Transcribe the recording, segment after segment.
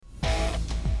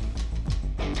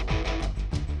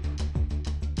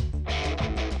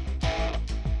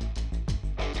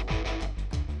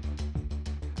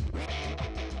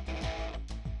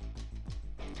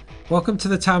Welcome to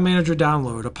the Town Manager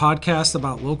Download, a podcast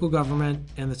about local government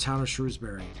and the town of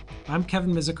Shrewsbury. I'm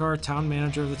Kevin Mizikar, Town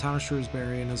Manager of the town of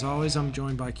Shrewsbury, and as always, I'm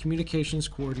joined by Communications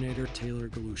Coordinator Taylor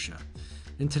Galusha.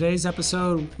 In today's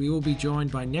episode, we will be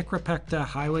joined by Nick Rapekta,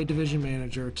 Highway Division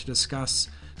Manager, to discuss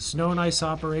snow and ice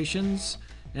operations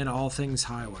and all things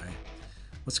highway.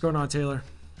 What's going on, Taylor?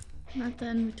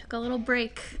 Nothing. We took a little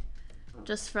break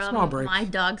just from my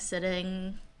dog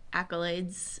sitting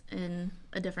accolades in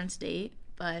a different state,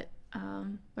 but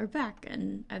we're back,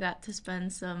 and I got to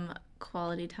spend some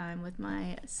quality time with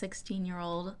my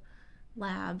 16-year-old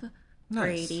lab,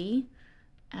 Brady,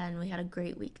 and we had a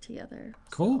great week together.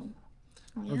 Cool.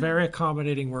 So, yeah. A very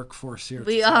accommodating workforce here.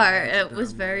 We are. It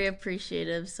was very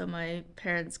appreciative, so my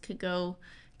parents could go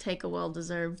take a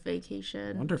well-deserved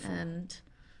vacation. Wonderful. And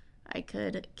I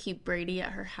could keep Brady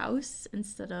at her house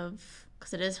instead of,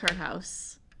 because it is her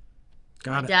house.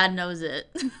 Got it. Dad knows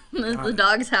it. It's the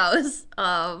dog's house.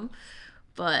 And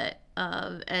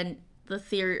the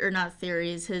theory, or not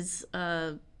theories, his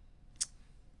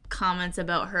comments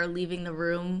about her leaving the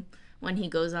room when he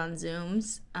goes on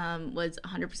Zooms was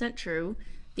 100% true.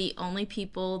 The only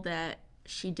people that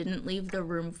she didn't leave the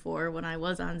room for when I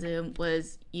was on Zoom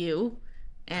was you.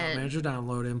 And Manager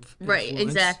Download influence. Right,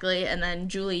 exactly. And then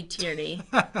Julie Tierney.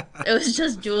 It was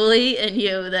just Julie and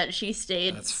you that she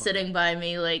stayed sitting by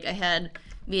me. Like, I had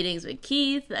meetings with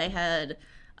Keith. I had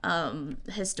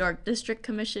Historic District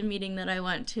Commission meeting that I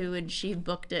went to, and she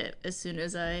booked it as soon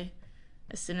as I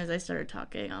started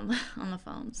talking on the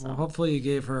phone. So. Well, hopefully you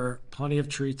gave her plenty of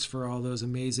treats for all those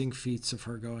amazing feats of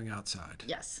her going outside.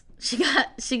 Yes. She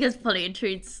gets plenty of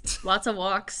treats. Lots of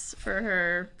walks for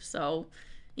her. So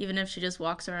even if she just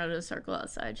walks around in a circle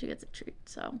outside, she gets a treat.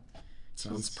 So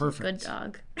sounds perfect. She's a good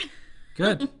dog.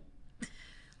 Good.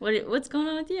 What's going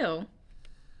on with you?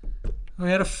 We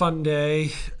had a fun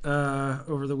day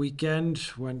over the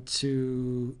weekend. Went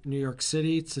to New York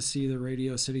City to see the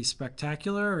Radio City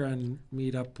Spectacular and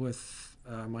meet up with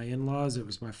my in-laws. It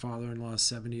was my father-in-law's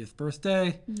 70th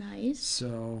birthday. Nice.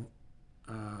 So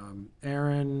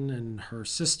Erin and her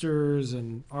sisters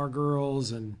and our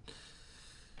girls and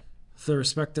their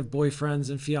respective boyfriends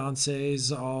and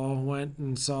fiancés all went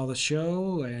and saw the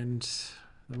show, and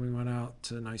then we went out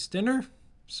to a nice dinner.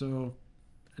 So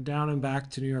down and back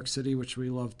to New York City, which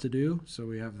we love to do. So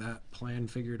we have that plan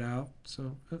figured out.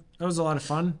 So that was a lot of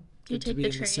fun. Did you take the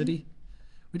train? The city.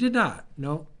 We did not.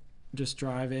 No, just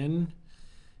drive in,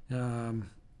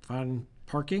 find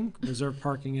parking, reserve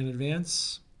parking in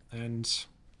advance, and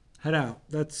head out.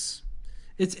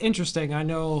 It's interesting. I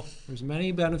know there's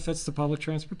many benefits to public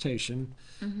transportation,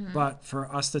 but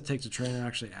for us to take the train, it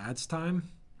actually adds time.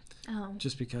 Oh.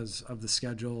 Just because of the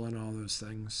schedule and all those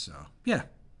things. So yeah,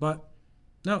 but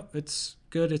no, it's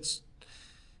good. It's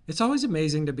always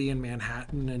amazing to be in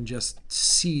Manhattan and just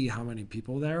see how many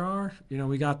people there are. You know,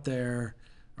 we got there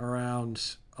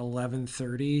around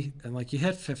 11:30, and like you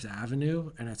hit Fifth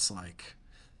Avenue, and it's like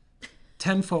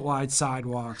 10-foot wide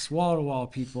sidewalks, wall-to-wall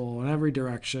people in every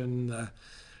direction. The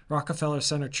Rockefeller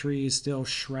Center tree is still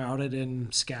shrouded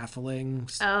in scaffolding.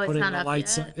 Oh, it's not up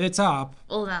yet? It's up.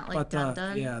 Well, not like that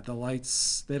done. Yeah, the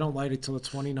lights, they don't light it till the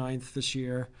 29th this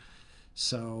year.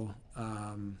 So,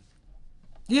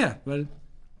 yeah, but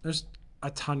there's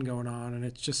a ton going on, and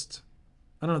it's just,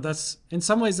 I don't know, that's, in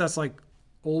some ways that's like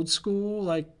old school,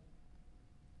 like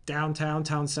downtown,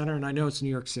 town center, and I know it's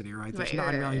New York City, right? There's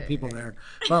 9 million people there,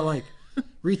 but like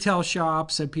retail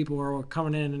shops and people are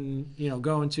coming in and, you know,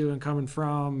 going to and coming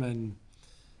from, and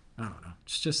I don't know,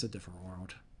 it's just a different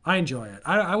world. I enjoy it.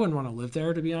 I wouldn't want to live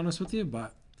there, to be honest with you,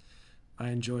 but I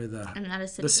enjoy the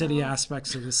city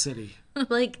aspects of the city.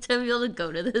 Like, to be able to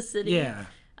go to the city. Yeah.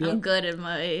 I'm good in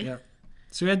my... Yep.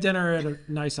 So we had dinner at a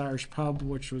nice Irish pub,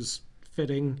 which was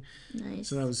fitting. Nice.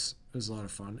 So it was a lot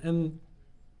of fun. And,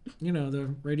 you know,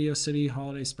 the Radio City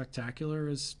Holiday Spectacular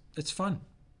it's fun.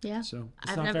 Yeah. So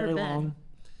it's I've not never very been. long.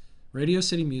 Radio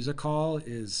City Music Hall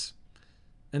is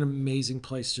an amazing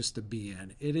place just to be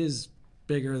in. It is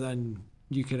bigger than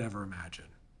you could ever imagine.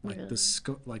 Like really? the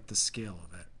scale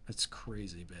of it. It's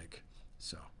crazy big.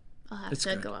 So I'll have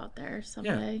to go out there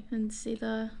someday and see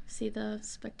the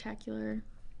spectacular.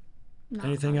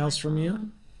 Anything else from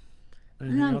you?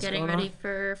 I'm getting ready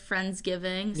for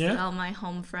Friendsgiving. So all my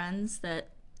home friends that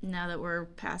now that we're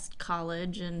past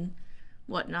college and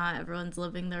whatnot, everyone's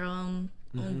living their own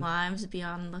lives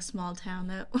beyond the small town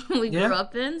that we grew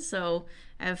up in. So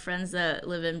I have friends that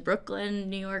live in Brooklyn,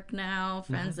 New York now,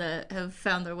 friends that have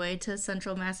found their way to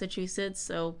central Massachusetts.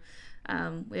 So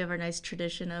we have our nice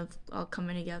tradition of all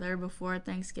coming together before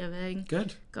Thanksgiving.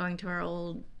 Good. Going to our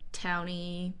old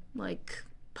towny, like,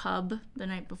 pub the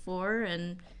night before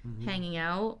and hanging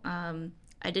out.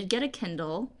 I did get a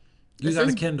Kindle. You got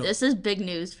a Kindle. This is big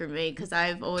news for me because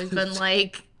I've always been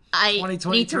like, I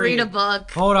need to read a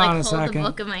book. Hold on a second. Hold second. the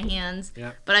book in my hands.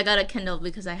 Yep. But I got a Kindle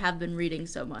because I have been reading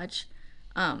so much.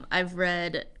 I've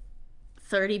read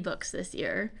 30 books this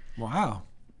year. Wow.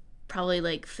 Probably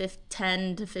like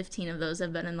 10 to 15 of those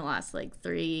have been in the last like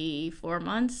 3-4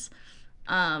 months.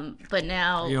 But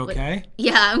now... Are you okay?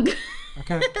 Yeah, I'm good.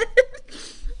 Okay.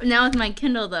 Now with my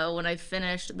Kindle, though, when I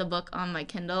finished the book on my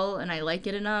Kindle and I like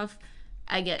it enough,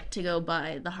 I get to go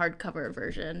buy the hardcover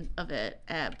version of it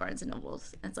at Barnes &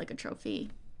 Noble's. It's like a trophy,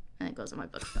 and it goes on my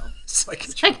bookshelf. It's like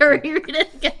I can reread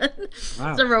it again.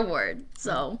 Wow. It's a reward.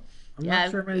 So, I'm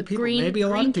not sure many people. Green, Maybe a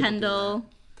lot green of people Kindle.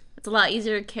 It's a lot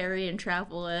easier to carry and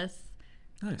travel with.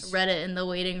 Nice. Read it in the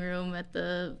waiting room at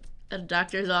a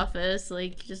doctor's office.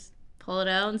 Like, just pull it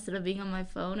out instead of being on my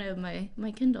phone. I have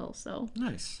my Kindle. So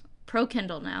Nice. Pro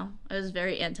Kindle now. I was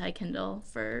very anti-Kindle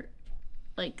for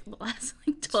like the last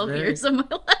like 12 years of my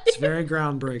life. It's very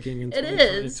groundbreaking in It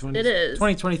is.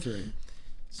 2023.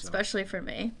 So. Especially for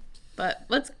me. But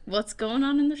what's going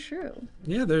on in the shrew?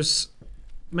 Yeah, there's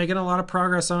making a lot of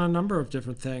progress on a number of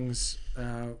different things.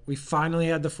 We finally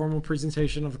had the formal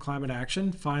presentation of the climate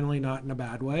action. Finally, not in a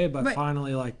bad way, but right.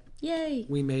 Finally, like, yay,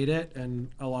 we made it, and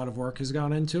a lot of work has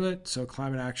gone into it. So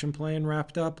climate action plan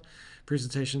wrapped up,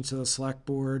 presentation to the select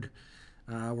board.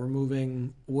 We're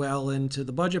moving well into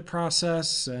the budget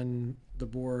process, and the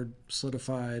board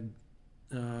solidified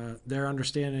their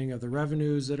understanding of the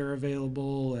revenues that are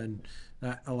available, and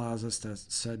that allows us to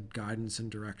set guidance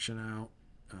and direction out.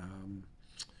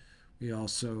 We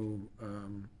also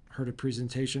heard a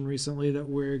presentation recently that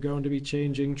we're going to be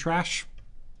changing trash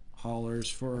haulers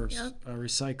for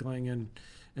recycling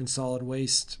and solid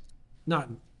waste, not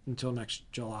until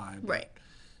next July. Right.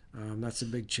 That's a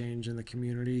big change in the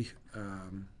community.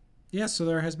 So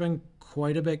there has been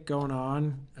quite a bit going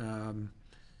on.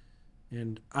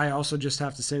 And I also just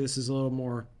have to say this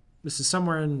is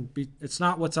somewhere it's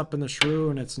not what's up in the shrew,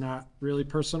 and it's not really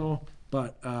personal,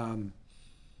 but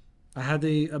I had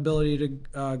the ability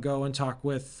to go and talk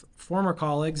with former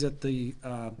colleagues at the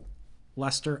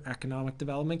Leicester Economic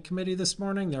Development Committee this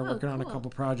morning. They're working on a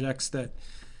couple projects that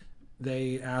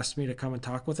they asked me to come and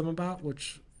talk with them about,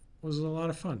 which was a lot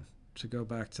of fun to go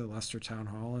back to Leicester Town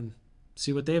Hall and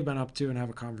see what they've been up to and have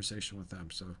a conversation with them.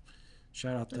 So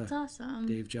shout out to awesome.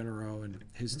 Dave Genero and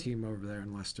his team over there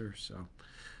in Leicester. So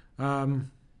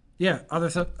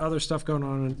other stuff going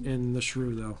on in the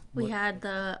shrew, though. We had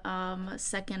the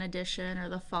second edition or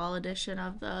the fall edition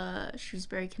of the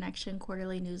Shrewsbury Connection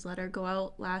quarterly newsletter go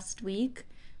out last week,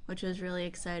 which was really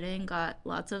exciting. Got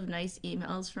lots of nice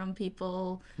emails from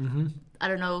people. Mm-hmm. I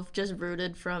don't know if just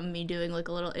rooted from me doing like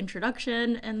a little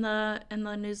introduction in the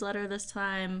newsletter this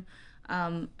time.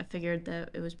 I figured that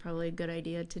it was probably a good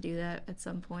idea to do that at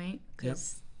some point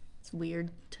because it's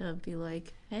weird to be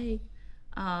like, hey,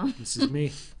 this is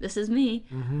me. This is me.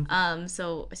 Mm-hmm.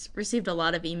 So I received a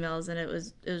lot of emails, and it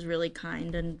was really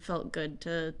kind and felt good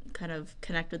to kind of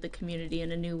connect with the community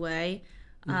in a new way.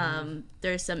 Mm-hmm.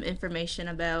 There's some information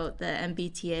about the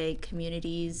MBTA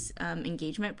community's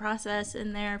engagement process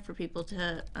in there for people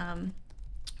to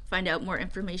find out more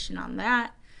information on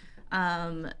that.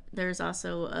 There's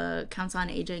also a Council on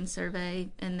Aging survey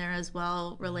in there as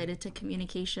well related to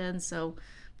communication. So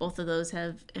both of those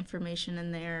have information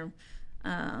in there.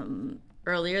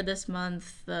 Earlier this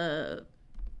month, the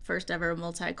first ever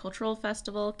multicultural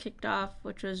festival kicked off,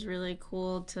 which was really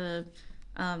cool to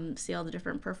see all the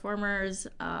different performers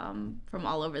from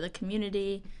all over the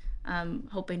community.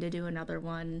 Hoping to do another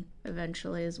one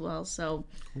eventually as well. So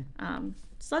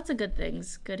it's lots of good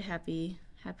things, good happy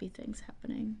things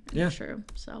happening. True.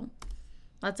 So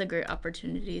lots of great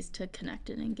opportunities to connect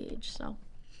and engage. So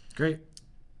great.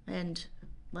 And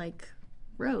like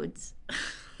roads.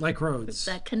 Like roads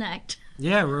that connect.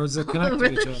 Yeah, roads that connect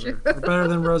to each other. Are better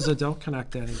than roads that don't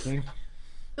connect to anything.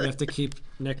 We have to keep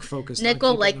Nick focused. Nick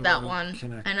will like that one.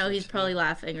 Connected. I know he's probably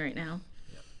laughing right now.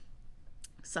 Yep.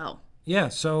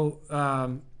 So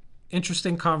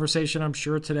interesting conversation, I'm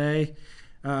sure, today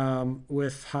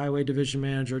with Highway Division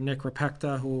Manager Nick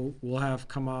Rapekta, who we'll have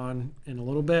come on in a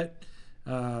little bit.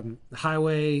 The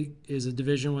Highway is a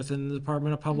division within the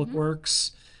Department of Public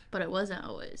Works. But it wasn't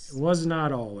always. It was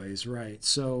not always, right.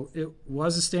 So it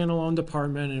was a standalone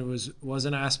department, and it was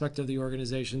an aspect of the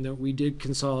organization that we did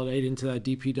consolidate into that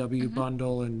DPW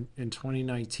bundle in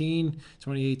 2018,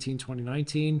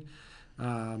 2019.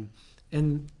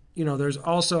 And, there's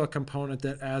also a component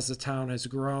that as the town has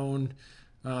grown,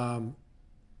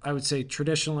 I would say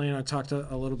traditionally, and I talked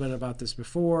a little bit about this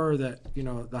before, that,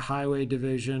 the highway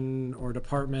division or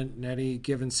department in any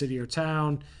given city or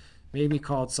town may be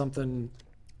called something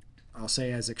I'll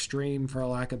say as extreme, for a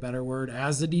lack of a better word,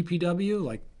 as the DPW.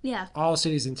 Like, yeah, all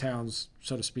cities and towns,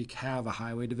 so to speak, have a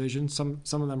highway division. Some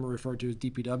of them are referred to as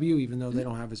DPW, even though they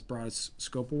don't have as broad a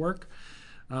scope of work.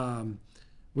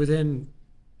 Within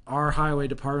our highway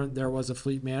department, there was a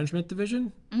fleet management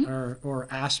division or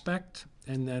aspect,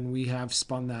 and then we have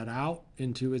spun that out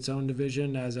into its own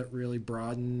division as it really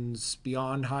broadens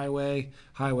beyond highway.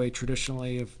 Highway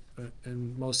traditionally,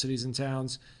 in most cities and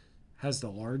towns, has the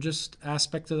largest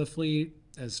aspect of the fleet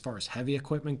as far as heavy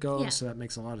equipment goes. Yeah. So that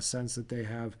makes a lot of sense that they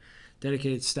have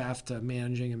dedicated staff to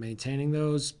managing and maintaining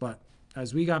those. But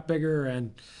as we got bigger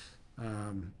and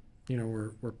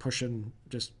we're pushing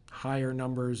just higher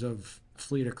numbers of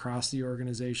fleet across the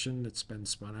organization, it's been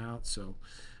spun out. So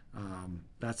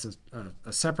that's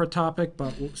a separate topic.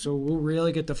 But so we'll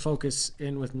really get to focus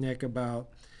in with Nick about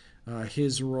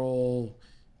his role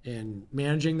in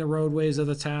managing the roadways of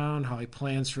the town, how he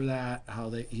plans for that, how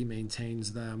he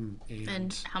maintains them,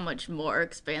 and how much more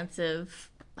expansive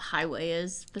the highway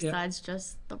is besides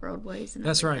just the roadways and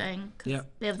that's everything. Right. Yeah,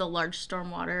 they have the large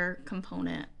stormwater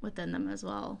component within them as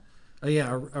well.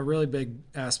 A really big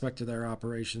aspect of their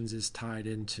operations is tied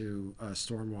into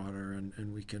stormwater,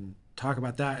 and we can talk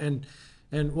about that. And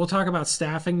we'll talk about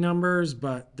staffing numbers,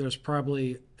 but there's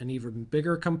probably an even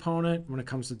bigger component when it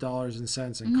comes to dollars and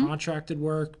cents and contracted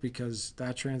work, because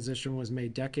that transition was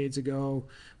made decades ago.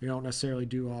 We don't necessarily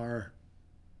do our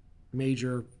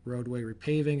major roadway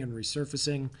repaving and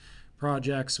resurfacing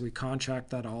projects. We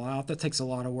contract that all out. That takes a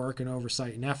lot of work and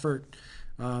oversight and effort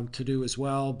to do as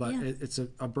well, but it's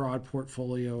a broad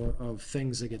portfolio of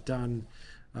things that get done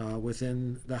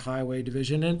within the highway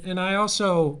division. And I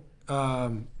also,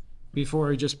 before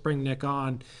we just bring Nick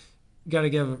on, got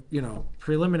to give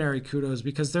preliminary kudos,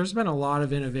 because there's been a lot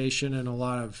of innovation and a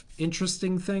lot of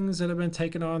interesting things that have been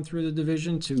taken on through the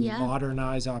division to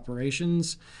modernize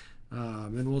operations,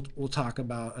 and we'll talk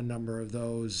about a number of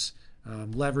those,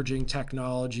 leveraging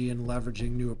technology and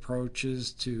leveraging new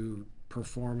approaches to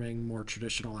performing more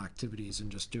traditional activities and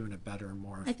just doing it better and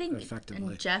more effectively.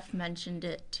 And Jeff mentioned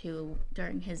it too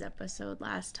during his episode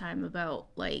last time about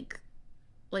like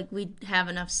we have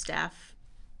enough staff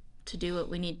to do what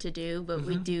we need to do, but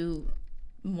we do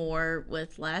more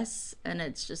with less. And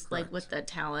it's just Correct. Like with the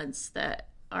talents that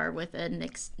are within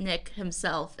Nick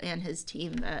himself and his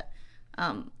team that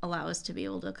allow us to be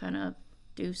able to kind of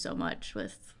do so much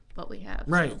with what we have.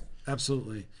 Right. So.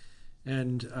 Absolutely.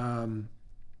 And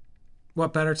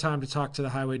what better time to talk to the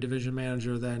highway division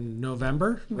manager than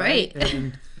November? Right.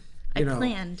 And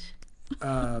planned.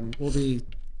 We'll be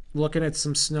looking at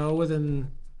some snow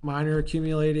within minor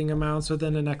accumulating amounts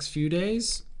within the next few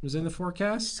days. Was in the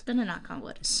forecast. Just gonna knock on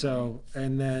wood. So,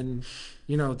 and then,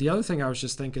 the other thing I was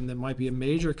just thinking that might be a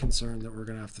major concern that we're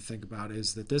gonna have to think about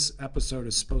is that this episode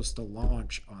is supposed to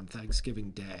launch on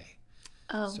Thanksgiving Day.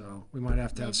 Oh. So we might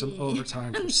have to have some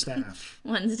overtime for staff.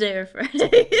 Wednesday or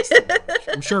Friday.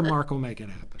 I'm sure Mark will make it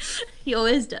happen. He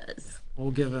always does.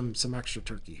 We'll give him some extra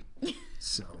turkey.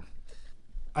 So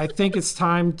I think it's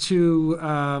time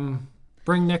to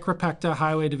bring Nick Repecta,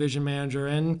 Highway Division Manager,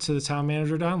 in to the Town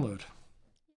Manager Download.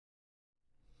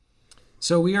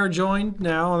 So we are joined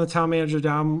now on the Town Manager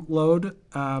Download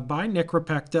by Nick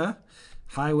Repecta,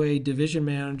 Highway Division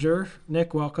Manager.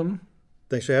 Nick, welcome.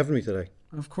 Thanks for having me today.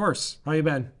 Of course. How you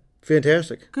been?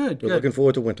 Fantastic. Good. We're looking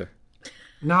forward to winter.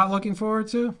 Not looking forward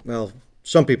to? Well,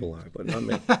 some people are, but not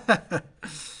me.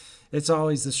 It's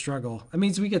always the struggle. It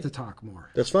means we get to talk more.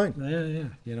 That's fine.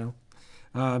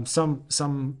 Yeah.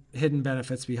 Some hidden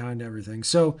benefits behind everything.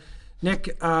 So,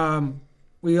 Nick,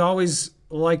 we always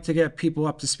like to get people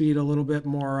up to speed a little bit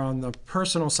more on the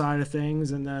personal side of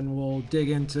things, and then we'll dig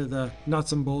into the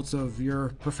nuts and bolts of your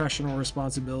professional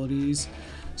responsibilities.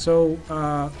 So,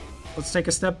 let's take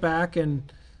a step back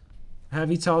and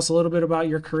have you tell us a little bit about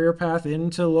your career path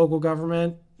into local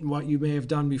government, what you may have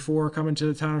done before coming to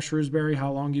the town of Shrewsbury,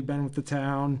 how long you've been with the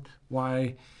town,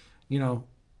 why,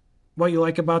 what you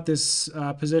like about this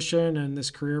position and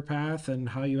this career path, and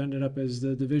how you ended up as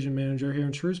the division manager here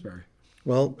in Shrewsbury.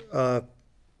 Well,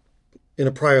 in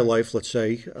a prior life, let's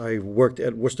say, I worked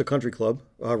at Worcester Country Club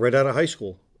right out of high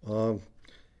school.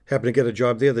 Happened to get a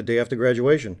job there the day after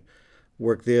graduation.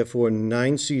 Worked there for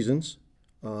 9 seasons,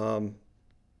 and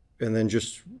then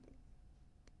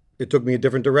it took me a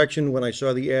different direction when I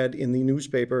saw the ad in the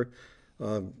newspaper.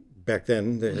 Back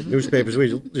then, the newspapers,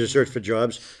 we just searched for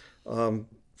jobs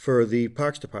for the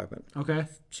Parks Department. Okay.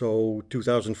 So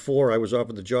 2004, I was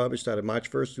offered the job. I started March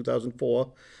 1st,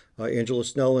 2004. Angela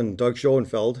Snell and Doug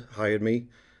Schoenfeld hired me.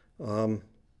 A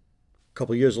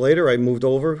couple of years later, I moved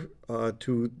over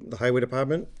to the Highway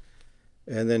Department.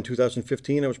 And then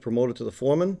 2015, I was promoted to the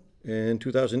foreman. In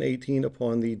 2018,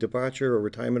 upon the departure or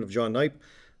retirement of John Knipe,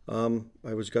 I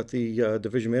got the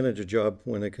division manager job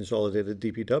when they consolidated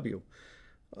DPW.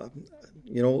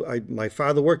 My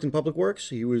father worked in public works.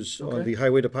 He was on the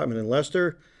highway department in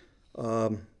Leicester.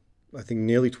 I think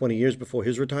nearly 20 years before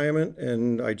his retirement,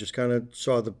 and I just kind of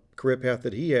saw the career path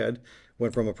that he had,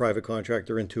 went from a private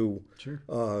contractor into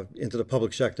the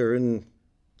public sector, and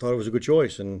thought it was a good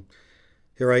choice. And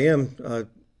here I am,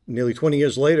 nearly 20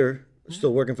 years later,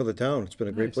 still working for the town. It's been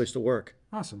a great place to work.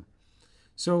 Awesome.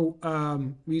 So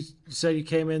you said you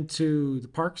came into the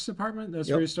Parks Department. That's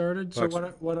where you started. So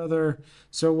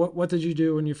what did you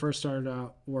do when you first started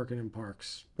out working in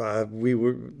Parks?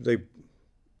 They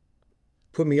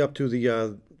put me up to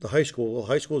the high school. Well,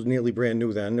 high school was nearly brand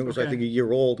new then. It was, I think, a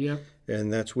year old. Yeah.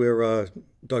 And that's where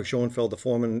Doug Schoenfeld, the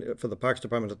foreman for the Parks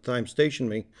Department at the time, stationed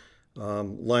me,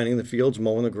 lining the fields,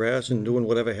 mowing the grass, and doing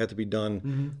whatever had to be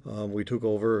done. We took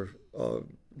over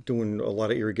doing a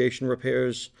lot of irrigation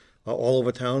repairs all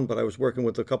over town, but I was working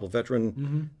with a couple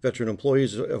veteran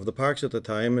employees of the parks at the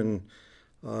time, and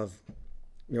I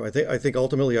think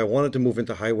ultimately I wanted to move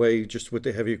into highway just with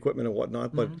the heavy equipment and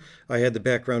whatnot, but I had the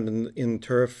background in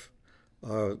turf,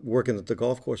 working at the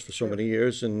golf course for so many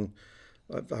years, and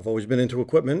I've always been into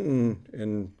equipment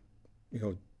and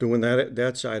doing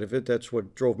that side of it. That's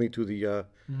what drove me to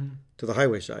the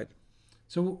highway side.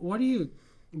 So what do you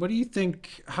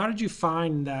think, how did you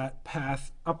find that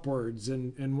path upwards,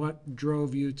 and what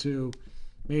drove you to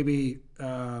maybe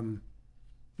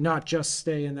not just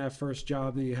stay in that first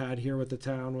job that you had here with the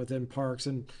town within Parks,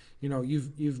 and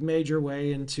you've made your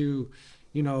way into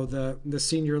the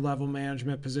senior level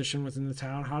management position within the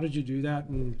town? How did you do that,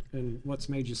 and what's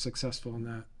made you successful in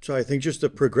that? So I think just the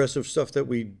progressive stuff that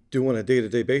we do on a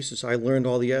day-to-day basis. I learned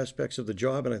all the aspects of the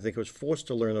job, and I think I was forced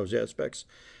to learn those aspects.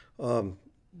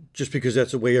 Just because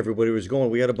that's the way everybody was going.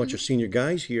 We had a bunch of senior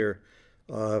guys here,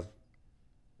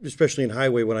 especially in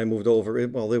highway when I moved over.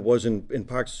 Well, it was in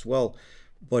Parks as well,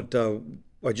 but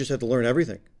I just had to learn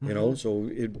everything, so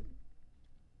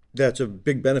that's a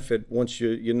big benefit once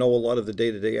you know a lot of the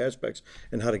day-to-day aspects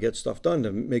and how to get stuff done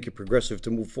to make it progressive,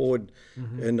 to move forward.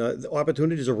 And the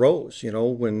opportunities arose,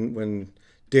 when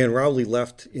Dan Rowley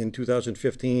left in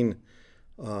 2015,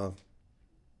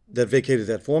 that vacated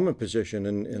that foreman position,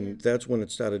 and that's when it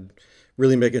started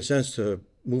really making sense to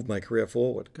move my career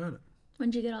forward. Got it. When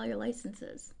did you get all your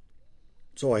licenses?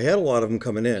 So I had a lot of them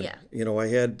coming in. Yeah. I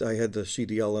had the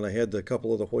CDL, and I had a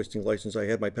couple of the hoisting license. I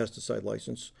had my pesticide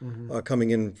license coming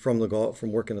in from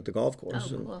working at the golf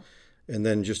course. Oh, cool. And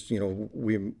then just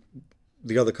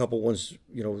the other couple ones,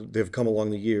 they've come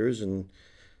along the years, and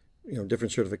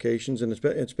different certifications, and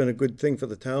it's been a good thing for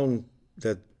the town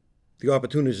that the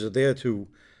opportunities are there to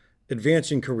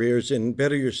advance in careers and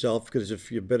better yourself, because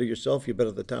if you better yourself, you better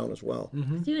the town as well.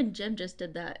 You and Jim just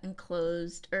did that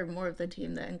enclosed, or more of the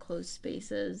team, that enclosed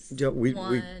spaces. Yeah, we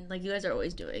like you guys are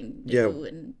always doing.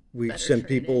 We send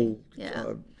people.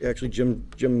 Actually,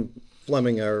 Jim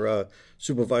Fleming, our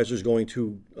supervisor, is going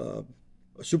to a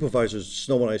supervisor's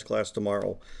snow and ice class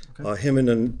tomorrow. Him and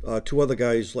then two other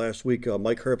guys last week,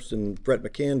 Mike Herbst and Brett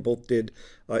McCann, both did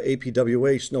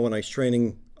APWA snow and ice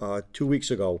training 2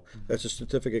 weeks ago. That's a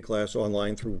certificate class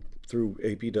online through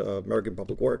AP to American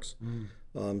Public Works.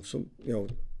 So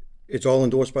it's all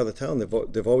endorsed by the town.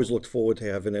 They've always looked forward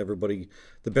to having everybody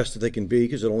the best that they can be,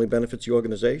 because it only benefits the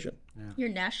organization. Yeah. You're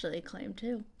nationally acclaimed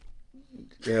too.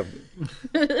 Yeah,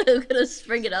 I'm gonna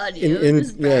spring it on you.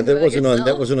 That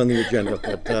wasn't on the agenda,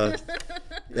 but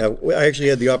I actually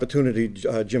had the opportunity,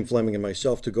 Jim Fleming and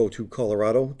myself, to go to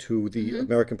Colorado to the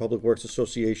American Public Works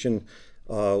Association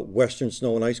Western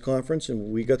Snow and Ice Conference,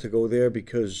 and we got to go there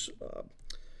because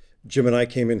Jim and I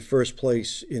came in first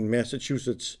place in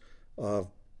Massachusetts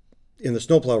in the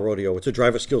snowplow rodeo. It's a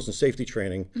driver skills and safety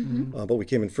training, but we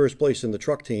came in first place in the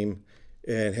truck team,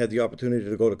 and had the opportunity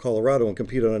to go to Colorado and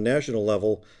compete on a national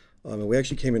level. And we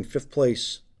actually came in fifth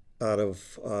place out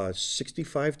of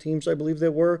 65 teams, I believe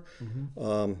there were.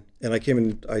 And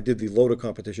I did the loader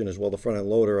competition as well, the front end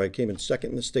loader. I came in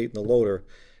second in the state in the loader,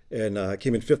 and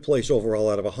came in fifth place overall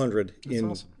out of 100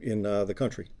 in the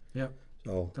country. Yeah.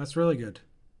 So that's really good.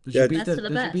 Did you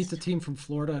beat the team from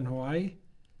Florida and Hawaii?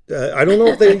 I don't know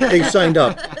if they signed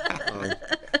up.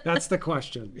 That's the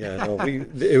question. Yeah, no,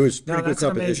 it was pretty good competition. That's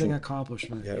an amazing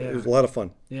accomplishment. Yeah, it was a lot of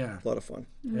fun. Yeah. A lot of fun.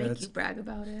 Make you brag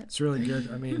about it. It's really good.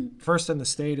 I mean, first in the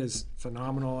state is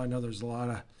phenomenal. I know there's a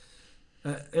lot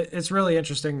of, it's really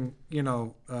interesting,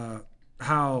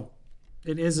 how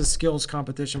it is a skills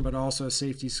competition, but also a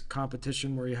safety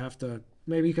competition where you have to,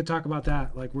 maybe you could talk about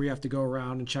that, like where you have to go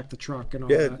around and check the truck and all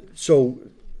that. So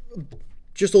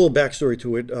just a little backstory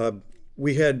to it.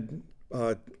 We had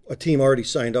a team already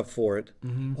signed up for it,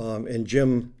 and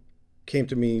Jim came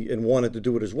to me and wanted to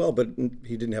do it as well, but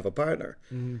he didn't have a partner.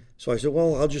 So I said,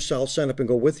 well, I'll sign up and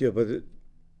go with you.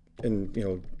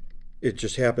 It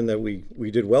just happened that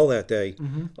we did well that day.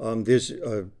 There's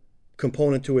a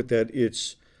component to it that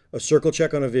it's a circle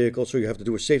check on a vehicle, so you have to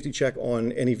do a safety check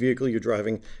on any vehicle you're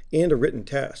driving, and a written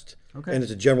test. Okay. And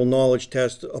it's a general knowledge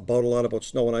test about a lot about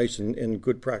snow and ice and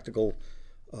good practical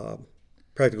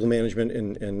management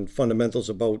and fundamentals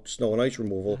about snow and ice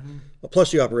removal,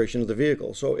 plus the operation of the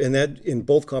vehicle. So in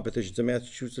both competitions, in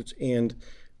Massachusetts and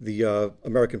the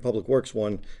American Public Works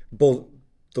one, both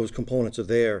those components are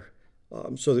there.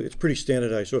 So it's pretty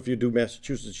standardized. So if you do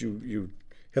Massachusetts, you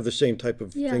have the same type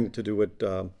of thing to do at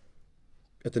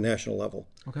the national level.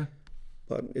 Okay.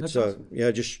 But it's awesome.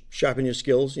 just sharpen your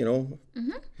skills. It So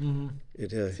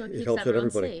it helps with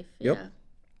everybody. Safe. Yep. Yeah.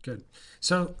 Good.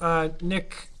 So,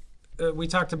 Nick, we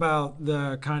talked about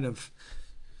the kind of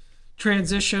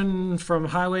transition from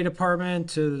Highway Department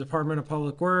to the Department of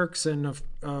Public Works, and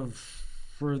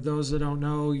for those that don't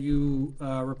know, you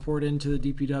report into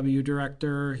the DPW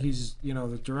director. He's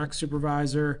the direct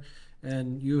supervisor,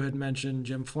 and you had mentioned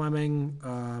Jim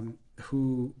Fleming,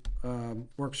 who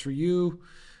works for you.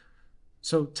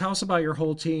 So tell us about your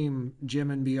whole team, Jim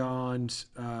and beyond.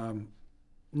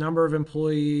 Number of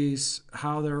employees,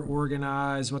 how they're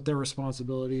organized, what their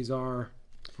responsibilities are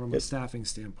from a staffing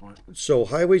standpoint. So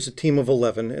Highway's a team of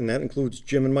 11, and that includes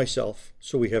Jim and myself.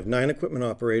 So we have 9 equipment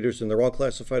operators, and they're all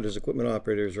classified as equipment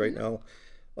operators right now.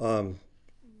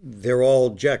 They're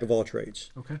all jack of all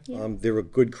trades. Okay. They're a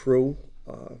good crew.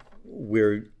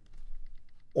 We're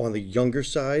on the younger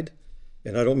side,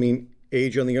 and I don't mean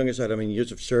age on the younger side, I mean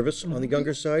years of service on the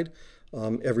younger side.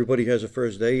 Everybody has a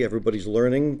first day, everybody's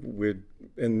learning,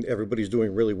 and everybody's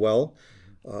doing really well.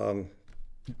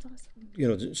 That's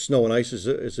awesome. Snow and ice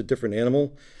is a different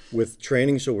animal with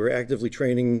training, so we're actively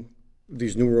training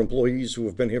these newer employees who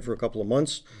have been here for a couple of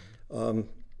months,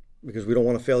 because we don't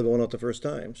want to fail going out the first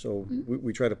time. So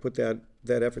we try to put that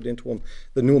effort into them.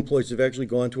 The new employees have actually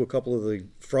gone to a couple of the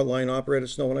frontline operator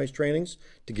snow and ice trainings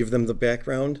to give them the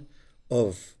background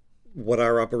of what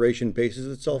our operation bases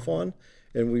itself on.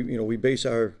 And we base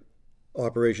our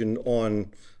operation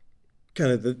on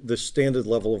kind of the standard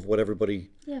level of what everybody's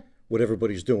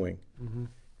doing.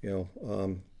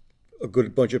 A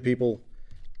good bunch of people,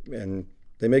 and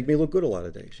they make me look good a lot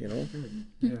of days.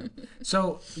 Yeah.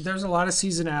 So there's a lot of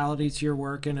seasonality to your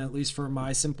work, and at least for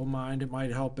my simple mind, it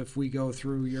might help if we go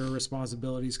through your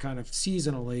responsibilities kind of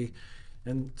seasonally.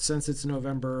 And since it's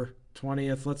November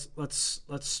 20th,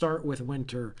 let's start with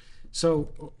winter.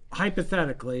 So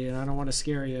hypothetically, and I don't want to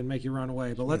scare you and make you run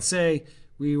away, but let's say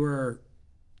we were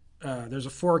there's a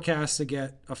forecast to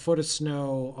get a foot of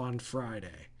snow on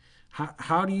Friday.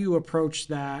 How do you approach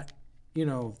that?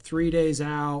 3 days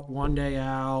out, 1 day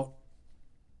out,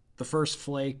 the first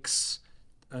flakes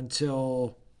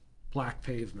until black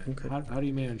pavement. Okay. How do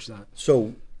you manage that?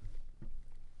 So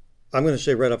I'm going to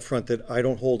say right up front that I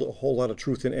don't hold a whole lot of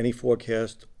truth in any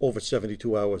forecast over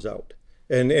 72 hours out.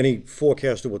 And any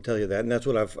forecaster will tell you that, and that's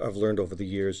what I've learned over the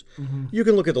years. You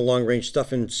can look at the long range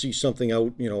stuff and see something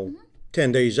out,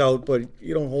 10 days out, but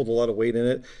you don't hold a lot of weight in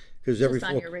it because It's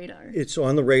on your radar. It's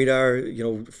on the radar.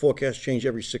 Forecasts change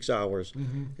every 6 hours,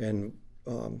 and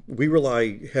we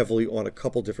rely heavily on a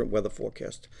couple different weather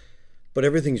forecasts. But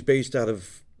everything's based out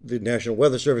of the National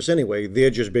Weather Service anyway. They're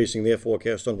just basing their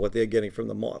forecast on what they're getting from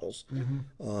the models.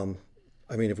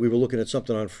 If we were looking at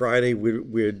something on Friday,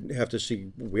 we'd have to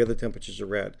see where the temperatures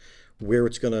are at,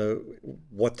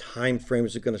 what time frame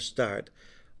is it going to start.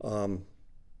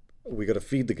 We got to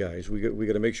feed the guys. We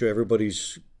got to make sure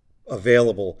everybody's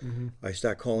available. I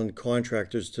start calling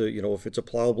contractors to, if it's a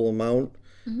plowable amount,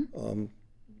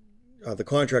 the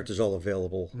contractor's all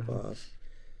available.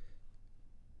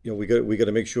 We got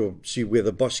to make sure, see where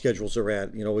the bus schedules are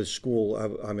at. As school,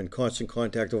 I'm in constant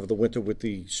contact over the winter with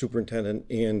the superintendent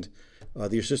and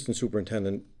the assistant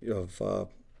superintendent of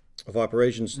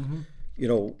operations.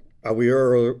 Are we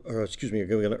going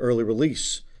to early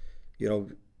release?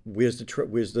 Where's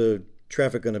the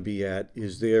traffic going to be at?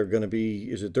 Is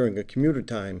it during a commuter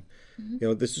time?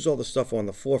 This is all the stuff on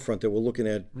the forefront that we're looking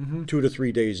at 2 to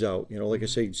 3 days out. Like I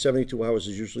say, 72 hours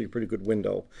is usually a pretty good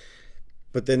window.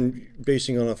 But then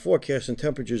basing on our forecast and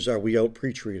temperatures, are we out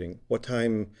pre-treating? What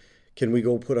time can we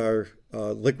go put our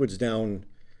liquids down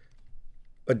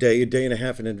a day and a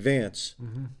half in advance,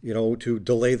 to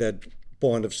delay that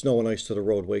bond of snow and ice to the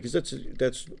roadway? Because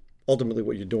that's ultimately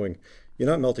what you're doing. You're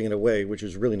not melting it away, which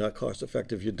is really not cost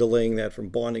effective. You're delaying that from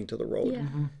bonding to the road,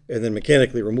 and then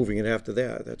mechanically removing it after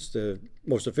that. That's the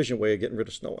most efficient way of getting rid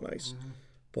of snow and ice.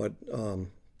 But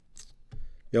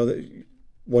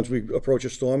once we approach a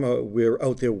storm, we're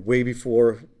out there way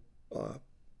before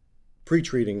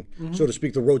pre-treating, so to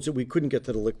speak, the roads that we couldn't get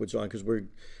to the liquids on because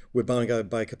we're bound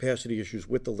by capacity issues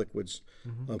with the liquids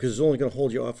because it's only going to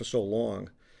hold you off for so long.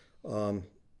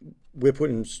 We're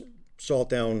putting salt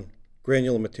down,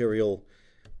 granular material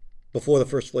before the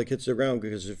first flake hits the ground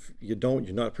because if you don't,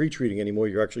 you're not pre-treating anymore.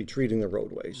 You're actually treating the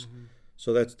roadways.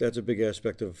 So that's a big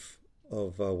aspect of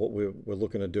what we're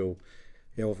looking to do.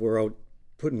 If we're out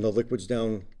putting the liquids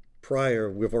down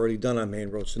prior, we've already done our main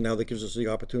roads. So now that gives us the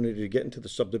opportunity to get into the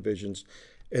subdivisions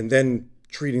and then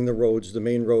treating the roads, the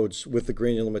main roads with the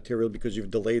granular material because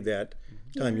you've delayed that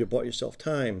time. You bought yourself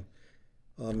time.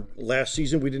 Last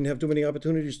season, we didn't have too many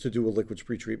opportunities to do a liquids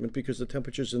pretreatment because the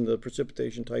temperatures and the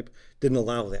precipitation type didn't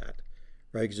allow that,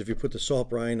 right? Because if you put the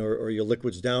salt brine or your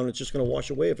liquids down, it's just going to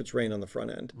wash away if it's rain on the front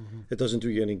end. It doesn't do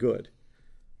you any good.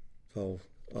 So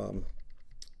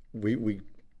we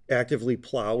actively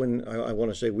plow, and I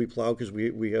want to say we plow because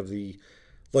we have the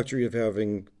luxury of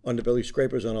having underbelly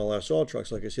scrapers on all our salt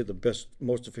trucks. Like I said, the best,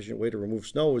 most efficient way to remove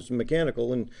snow is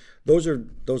mechanical, and those are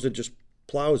just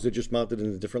plows. They're just mounted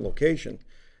in a different location,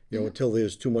 until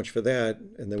there's too much for that,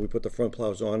 and then we put the front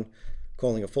plows on,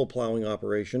 calling a full plowing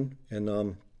operation,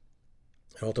 and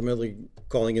ultimately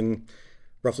calling in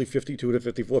roughly 52 to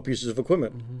 54 pieces of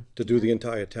equipment to do the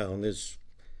entire town. There's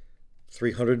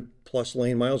 300 plus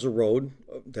lane miles of road.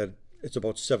 That it's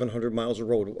about 700 miles of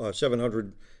road,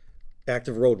 700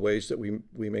 active roadways that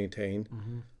we maintain,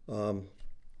 and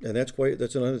that's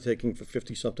an undertaking for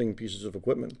 50 something pieces of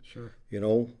equipment. Sure.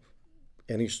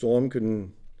 Any storm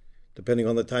can, depending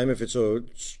on the time, if it's a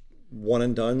one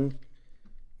and done,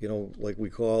 like we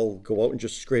go out and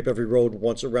just scrape every road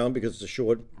once around because it's a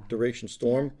short duration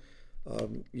storm.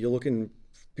 You're looking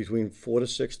between 4 to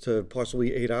 6 to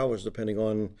possibly 8 hours, depending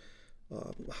on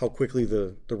how quickly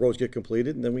the roads get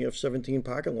completed. And then we have 17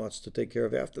 parking lots to take care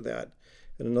of after that,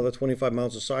 and another 25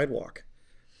 miles of sidewalk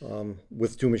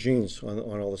with 2 machines on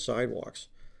all the sidewalks.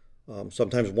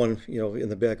 Sometimes one, in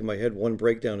the back of my head, one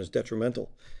breakdown is detrimental.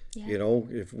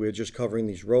 If we're just covering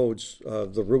these roads,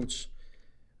 the routes,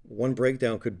 one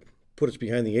breakdown could put us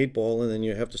behind the 8 ball, and then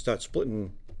you have to start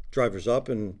splitting drivers up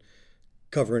and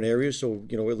covering areas. So,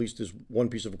 at least there's one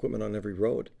piece of equipment on every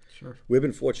road. Sure. We've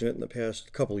been fortunate in the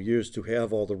past couple of years to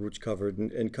have all the routes covered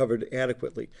and covered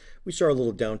adequately. We saw a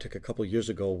little downtick a couple of years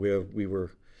ago where we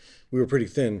were pretty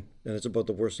thin, and it's about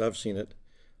the worst I've seen it.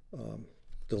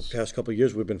 The past couple of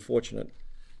years, we've been fortunate.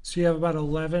 So you have about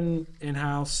 11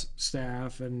 in-house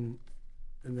staff and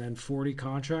then 40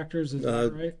 contractors, is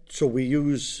that right? So we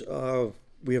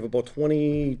have about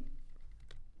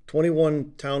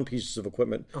 21 town pieces of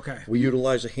equipment. Okay. We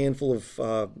utilize a handful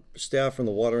of staff from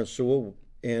the water and sewer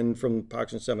and from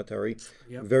Parks and Cemetery.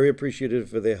 Yep. Very appreciative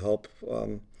for their help.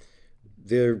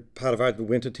 They're part of our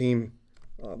winter team.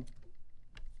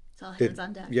 It's all hands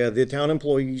on deck. Yeah, they're town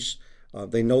employees.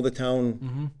 They know the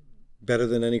town better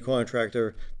than any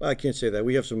contractor. I can't say that.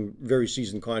 We have some very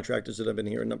seasoned contractors that have been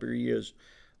here a number of years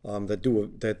that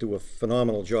do a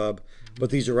phenomenal job. But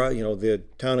these are they're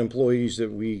town employees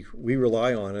that we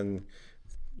rely on, and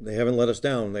they haven't let us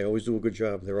down. They always do a good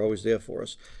job. They're always there for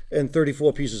us. And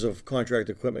 34 pieces of contract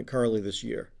equipment currently this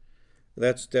year.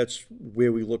 That's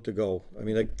where we look to go. I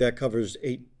mean, that covers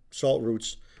 8 salt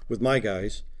routes with my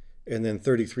guys, and then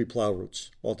 33 plow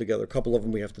routes altogether. A couple of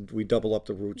them we double up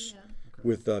the routes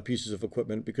with pieces of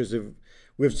equipment because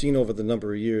we've seen over the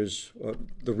number of years,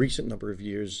 the recent number of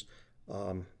years,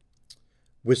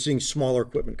 we're seeing smaller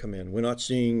equipment come in. We're not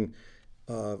seeing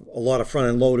a lot of front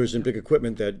end loaders and big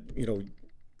equipment that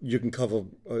you can cover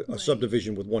a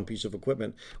subdivision with one piece of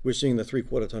equipment. We're seeing the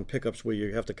 3/4 ton pickups where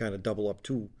you have to kind of double up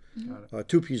two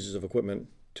pieces of equipment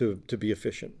to be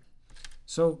efficient.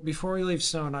 So before we leave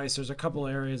snow and ice, there's a couple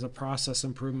areas of process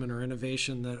improvement or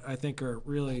innovation that I think are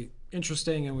really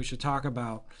interesting and we should talk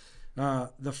about.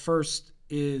 The first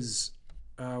is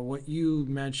what you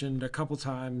mentioned a couple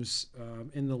times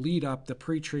in the lead up, the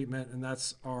pre-treatment, and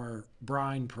that's our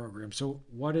brine program. So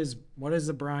what is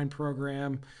the brine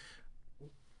program?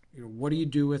 What do you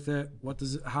do with it?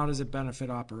 How does it benefit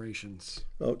operations?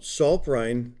 Salt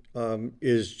brine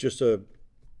is just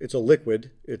it's a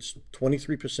liquid. It's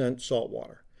 23% salt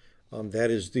water. That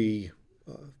is the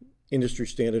industry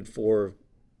standard for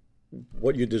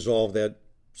what you dissolve that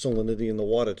salinity in the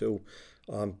water to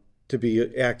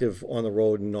be active on the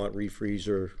road and not refreeze,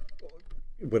 or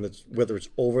whether it's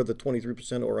over the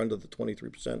 23% or under the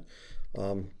 23%.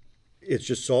 It's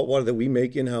just salt water that we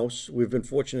make in-house. We've been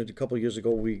fortunate. A couple of years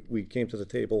ago, we came to the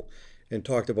table and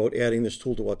talked about adding this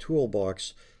tool to our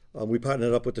toolbox. We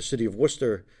partnered up with the city of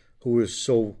Worcester, who is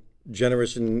so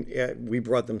generous, and we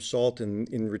brought them salt, and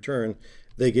in return,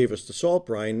 they gave us the salt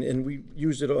brine, and we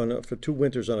used it for 2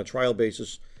 winters on a trial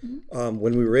basis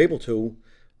when we were able to,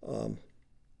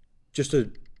 just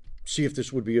to see if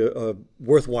this would be a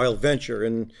worthwhile venture.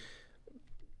 And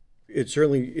it's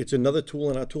another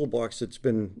tool in our toolbox that's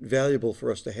been valuable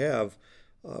for us to have.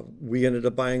 We ended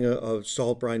up buying a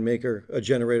salt brine maker, a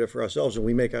generator for ourselves, and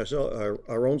we make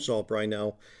our own salt brine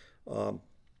now.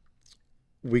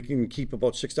 We can keep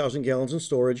about 6,000 gallons in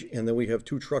storage, and then we have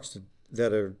 2 trucks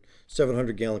that are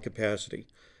 700 gallon capacity.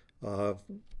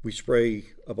 We spray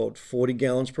about 40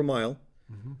 gallons per mile.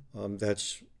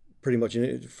 That's pretty much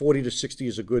 40 to 60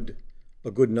 is a good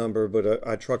number, but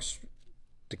our trucks,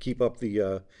 to keep up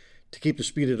the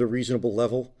speed at a reasonable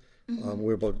level,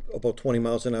 we're about 20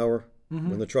 miles an hour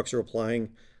when the trucks are applying.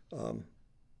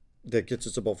 That gets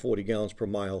us about 40 gallons per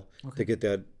mile to get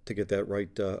that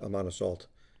right amount of salt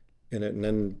in it. And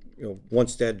then,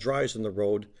 once that dries in the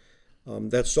road,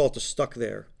 that salt is stuck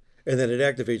there, and then it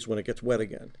activates when it gets wet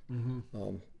again.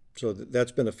 So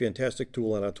that's been a fantastic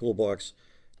tool in our toolbox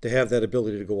to have that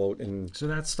ability to go out and. So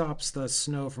that stops the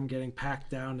snow from getting packed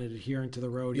down and adhering to the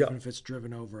road, even if it's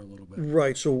driven over a little bit.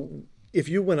 Right. So if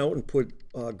you went out and put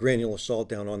granular salt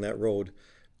down on that road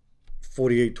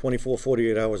 48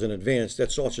 hours in advance,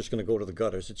 that salt's just going to go to the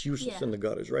gutters. It's useless in the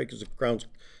gutters, right? Because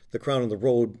the crown of the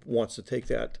road wants to take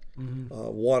that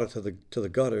water to the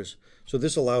gutters. So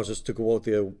this allows us to go out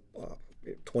there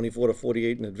 24 to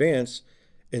 48 in advance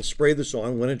and spray this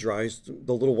on. When it dries,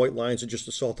 the little white lines are just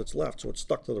the salt that's left, so it's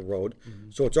stuck to the road.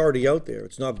 So it's already out there.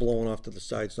 It's not blowing off to the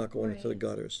side. It's not going into the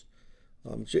gutters.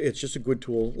 So it's just a good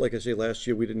tool. Like I say, last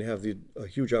year we didn't have a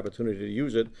huge opportunity to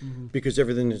use it because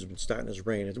everything has been starting to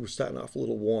rain. It was starting off a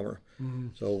little warmer.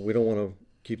 So we don't want to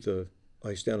keep the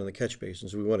ice down in the catch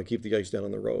basins. We want to keep the ice down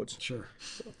on the roads. Sure.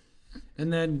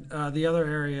 And then the other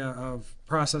area of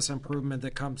process improvement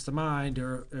that comes to mind,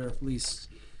 or at least,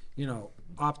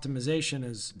 optimization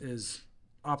is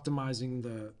optimizing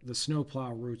the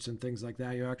snowplow routes and things like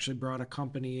that. You actually brought a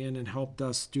company in and helped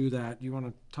us do that. You want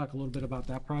to talk a little bit about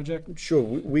that project? Sure.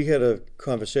 We had a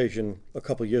conversation a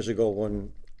couple of years ago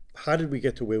on how did we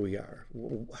get to where we are?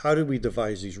 How did we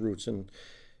devise these routes? And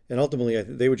ultimately,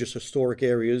 they were just historic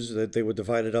areas that they were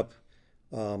divided up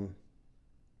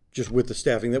just with the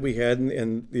staffing that we had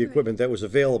and the equipment that was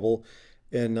available.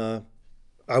 And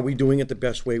are we doing it the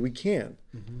best way we can?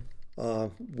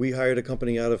 We hired a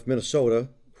company out of Minnesota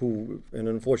and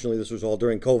unfortunately this was all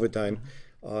during COVID time.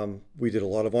 We did a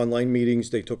lot of online meetings.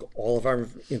 They took all of our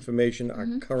information, our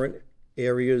current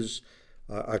areas,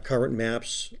 our current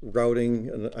maps, routing,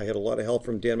 and I had a lot of help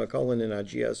from Dan McCullen in our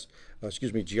GIS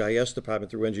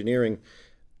department through engineering,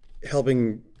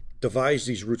 helping devise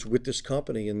these routes with this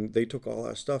company. And they took all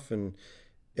our stuff and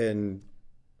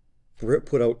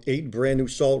put out 8 brand new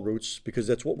salt routes, because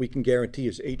that's what we can guarantee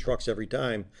is 8 trucks every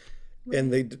time.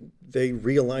 And they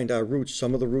realigned our routes.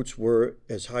 Some of the routes were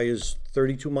as high as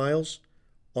 32 miles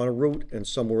on a route, and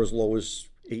some were as low as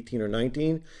 18 or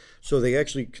 19. So they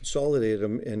actually consolidated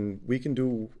them, and we can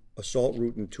do a salt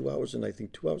route in 2 hours and I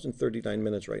think 2 hours and 39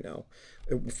 minutes right now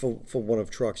for one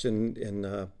of trucks. And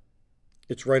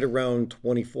it's right around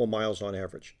 24 miles on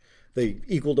average. They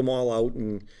equaled them all out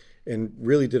and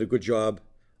really did a good job.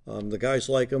 The guys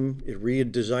like them. It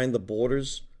redesigned the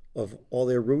borders of all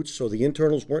their routes, so the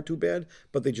internals weren't too bad,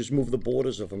 but they just moved the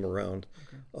borders of them around.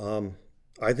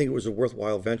 I think it was a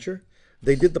worthwhile venture.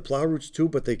 They did the plow routes too,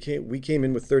 but we came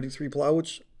in with 33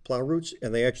 plow routes,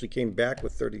 and they actually came back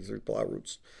with 33 plow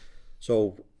routes.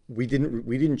 So we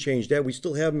didn't change that. We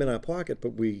still have them in our pocket,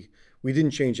 but we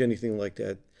didn't change anything like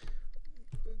that.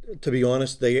 To be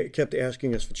honest, they kept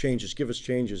asking us for changes. Give us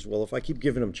changes. Well, if I keep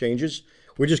giving them changes,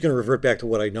 we're just going to revert back to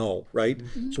what I know, right?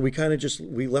 So we kind of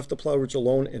we left the plow routes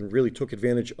alone and really took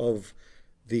advantage of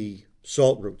the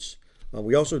salt routes.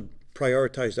 We also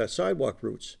prioritized our sidewalk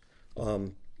routes.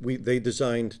 They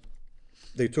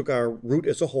took our route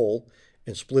as a whole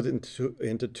and split it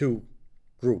into 2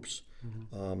 groups,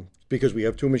 because we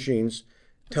have 2 machines.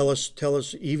 Tell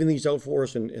us, even these out for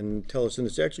us and tell us, and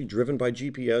it's actually driven by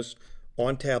GPS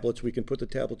on tablets. We can put the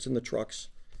tablets in the trucks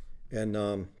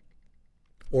and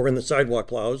or in the sidewalk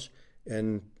plows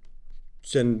and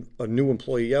send a new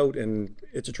employee out, and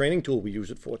it's a training tool we use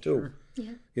it for too.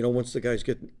 Sure. Yeah. Once the guys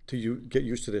get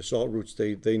used to their salt routes,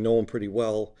 they know them pretty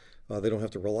well. They don't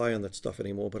have to rely on that stuff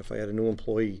anymore. But if I had a new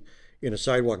employee in a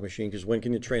sidewalk machine, because when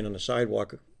can you train on a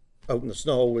sidewalk out in the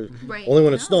snow? Only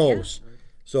when it snows. Yeah.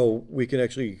 So we can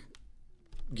actually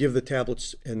give the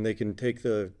tablets, and they can take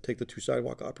the 2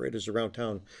 sidewalk operators around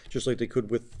town, just like they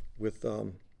could with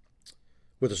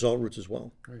the salt routes as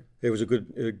well. Right. It was a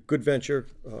good venture.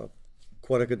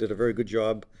 Quantica did a very good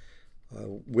job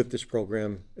with this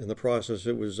program. In the process,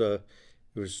 it was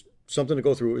It was something to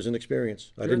go through. It was an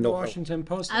experience. I didn't know the how. Washington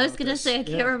Post. I was gonna say I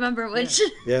can't remember which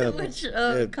Yeah. which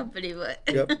company, but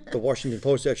Yep, the Washington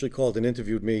Post actually called and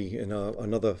interviewed me, and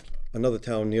another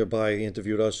town nearby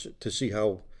interviewed us to see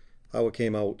how it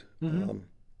came out.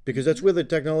 Because that's where the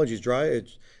technology's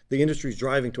the industry's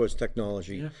driving towards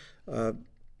technology. Yeah.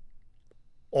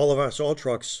 All of our salt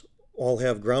trucks all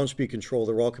have ground speed control.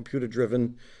 They're all computer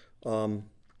driven.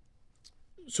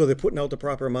 So they're putting out the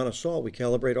proper amount of salt. We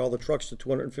calibrate all the trucks to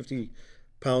 250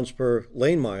 pounds per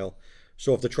lane mile.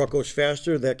 So if the truck goes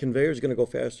faster, that conveyor is going to go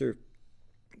faster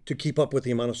to keep up with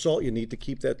the amount of salt you need to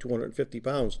keep that 250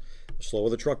 pounds. The slower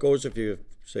the truck goes, if you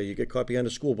say you get caught behind a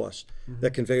school bus,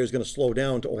 that conveyor is going to slow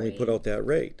down to only put out that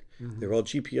rate. They're all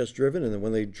GPS driven, and then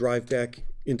when they drive back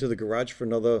into the garage for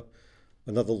another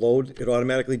load, it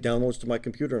automatically downloads to my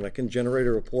computer, and I can generate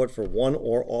a report for one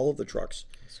or all of the trucks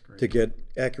to get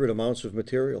accurate amounts of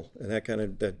material. And our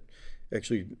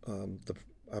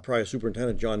prior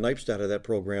superintendent, John Knipe, started that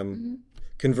program,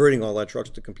 converting all our trucks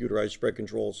to computerized spread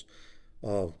controls,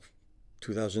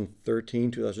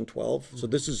 2013, 2012. So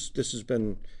this has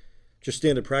been just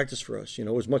standard practice for us.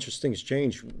 As much as things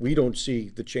change, we don't see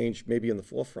the change maybe in the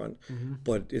forefront,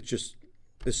 but this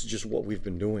is just what we've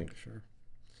been doing. Sure.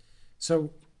 So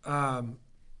I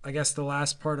guess the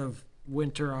last part of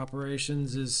winter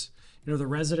operations is, the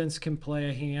residents can play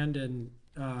a hand in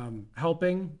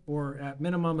helping, or at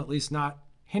minimum, at least not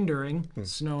hindering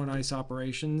snow and ice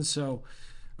operations. So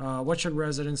what should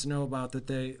residents know about that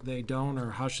they don't, or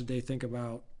how should they think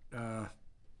about,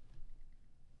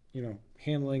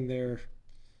 handling their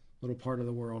little part of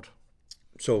the world?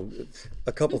 So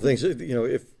a couple things,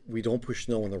 if we don't push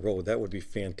snow on the road, that would be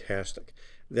fantastic.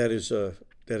 That is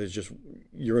just,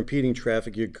 you're impeding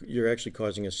traffic. You're actually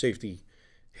causing a safety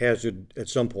hazard at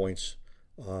some points.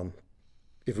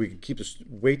 If we could keep this,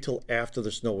 wait till after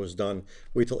the snow is done,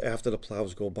 wait till after the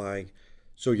plows go by,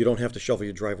 so you don't have to shovel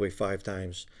your driveway 5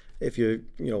 times. If you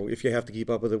have to keep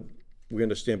up with it, we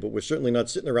understand, but we're certainly not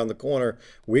sitting around the corner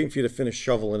waiting for you to finish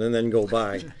shoveling and then go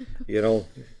by.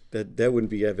 That wouldn't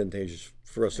be advantageous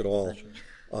for us at all.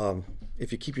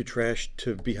 If you keep your trash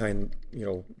to behind,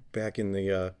 back in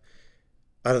the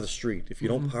out of the street. If you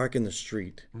don't park in the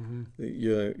street,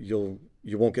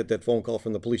 you won't get that phone call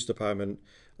from the police department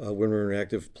when we're in an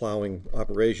active plowing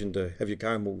operation to have your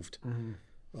car moved.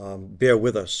 Bear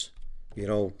with us.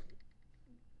 The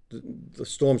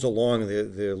storms are long.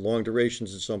 They're long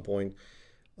durations at some point.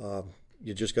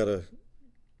 You just got to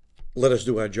let us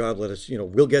do our job. Let us,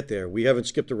 we'll get there. We haven't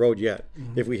skipped the road yet.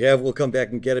 If we have, we'll come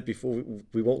back and get it before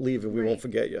we won't leave, and we won't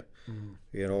forget you.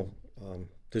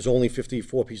 There's only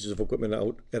 54 pieces of equipment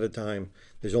out at a time.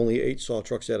 There's only 8 salt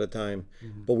trucks at a time,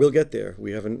 but we'll get there.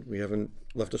 We haven't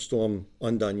left a storm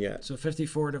undone yet. So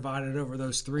 54 divided over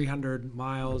those 300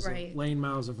 miles, lane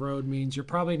miles of road means you're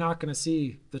probably not going to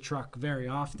see the truck very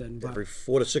often. But every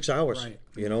 4 to 6 hours, Right.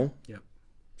 Yep.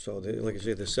 So like I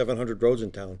say, there's 700 roads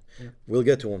in town. Yep. We'll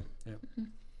get to them. Yep.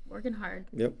 Working hard.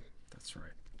 Yep. That's right.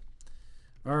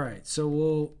 All right,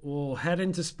 so we'll head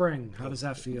into spring. How does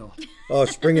that feel? Oh,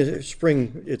 spring. It's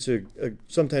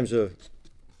sometimes a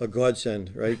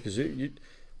godsend, right? Because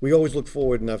we always look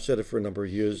forward, and I've said it for a number of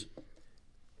years.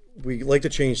 We like to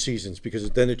change seasons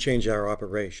because then it changes our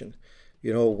operation.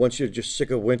 Once you're just sick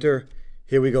of winter,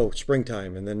 here we go,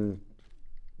 springtime, and then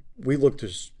we look to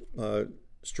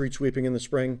street sweeping in the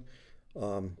spring.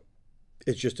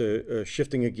 It's just a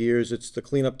shifting of gears. It's the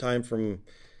cleanup time from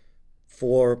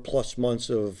 4+ months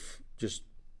of just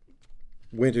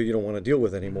winter you don't want to deal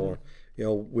with anymore.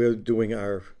 We're doing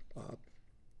our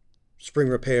spring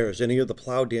repairs, any of the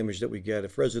plow damage that we get.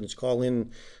 If residents call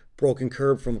in broken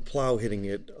curb from a plow hitting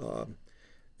it,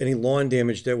 any lawn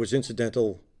damage that was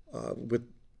incidental with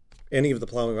any of the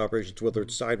plowing operations, whether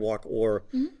it's sidewalk or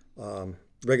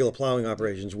regular plowing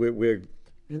operations, we're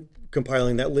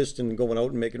compiling that list and going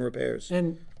out and making repairs.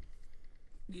 And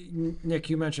Nick,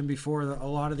 you mentioned before that a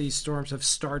lot of these storms have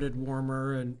started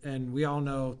warmer, and we all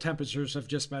know temperatures have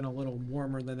just been a little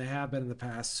warmer than they have been in the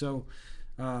past. So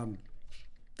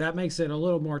that makes it a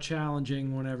little more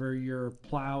challenging whenever you're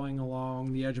plowing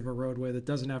along the edge of a roadway that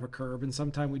doesn't have a curb, and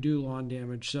sometimes we do lawn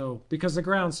damage. So because the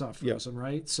ground's not frozen,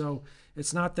 right? So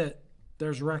it's not that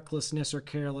there's recklessness or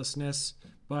carelessness,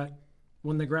 but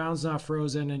when the ground's not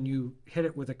frozen and you hit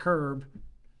it with a curb,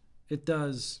 it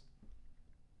does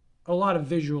a lot of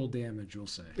visual damage, we'll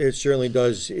say. It certainly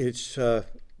does. It's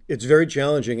very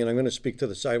challenging, and I'm going to speak to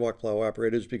the sidewalk plow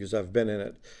operators because I've been in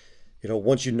it.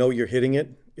 Once you know you're hitting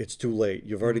it, it's too late.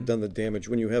 You've already done the damage.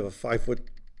 When you have a 5-foot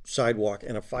sidewalk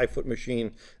and a 5-foot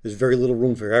machine, there's very little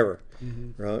room for error.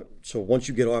 So once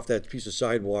you get off that piece of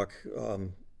sidewalk,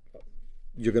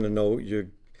 you're going to know you're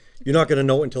You're not going to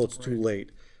know until it's too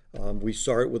late. We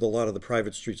saw it with a lot of the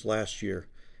private streets last year.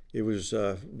 It was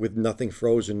with nothing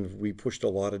frozen. We pushed a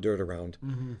lot of dirt around,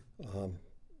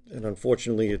 and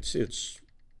unfortunately, it's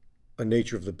a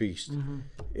nature of the beast.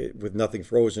 With nothing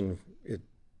frozen,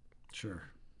 Sure.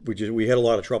 we had a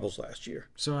lot of troubles last year.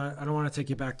 So I don't want to take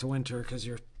you back to winter because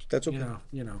That's okay.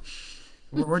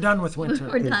 We're done with winter.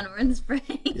 We're done. We're in spring.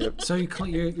 Yep. So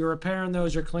you're repairing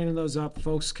those, you're cleaning those up.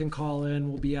 Folks can call in.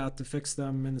 We'll be out to fix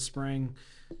them in the spring.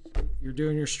 You're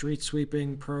doing your street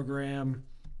sweeping program.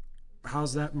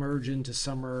 How's that merge into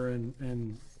summer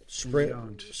and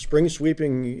beyond? Spring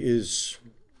sweeping is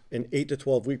an 8 to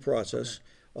 12 week process.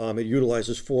 It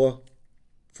utilizes four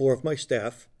of my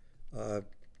staff,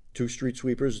 2 street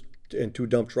sweepers and 2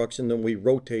 dump trucks, and then we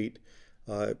rotate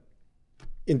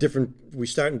we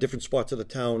start in different spots of the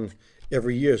town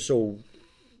every year, so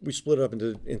we split it up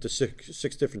into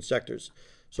six different sectors.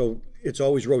 So it's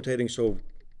always rotating, so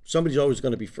somebody's always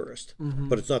going to be first,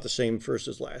 but it's not the same first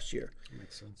as last year.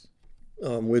 Makes sense.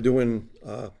 We're doing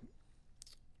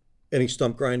any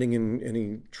stump grinding and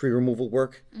any tree removal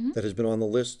work that has been on the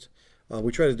list.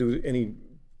 We try to do any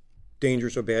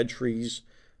dangerous or bad trees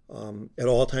at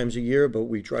all times a year, but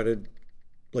we try to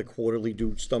quarterly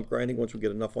do stump grinding once we get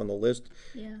enough on the list.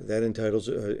 Yeah. That entails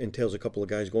a couple of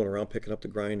guys going around picking up the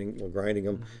grinding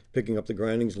them, picking up the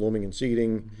grindings, loaming and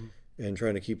seeding, and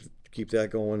trying to keep that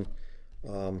going.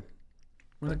 When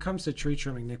it comes to tree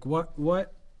trimming, Nick,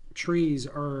 what trees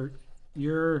are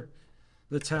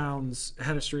the town's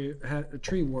had a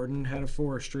tree warden, had a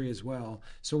forestry as well.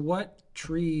 So what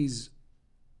trees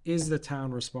is the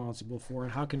town responsible for,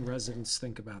 and how can residents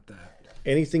think about that?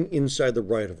 Anything inside the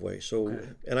right of way. So, Okay.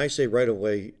 And I say right of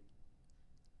way,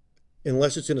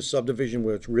 unless it's in a subdivision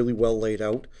where it's really well laid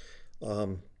out,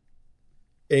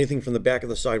 anything from the back of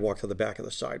the sidewalk to the back of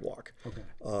the sidewalk. Okay.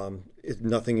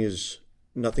 Nothing is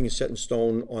set in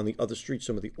stone on the other streets,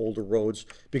 some of the older roads,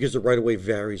 because the right of way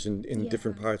varies in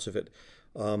different parts of it.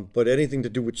 But anything to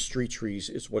do with street trees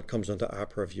is what comes under our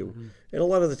purview. And a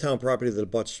lot of the town property that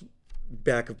abuts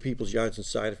back of people's yards and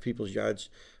side of people's yards,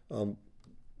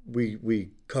 we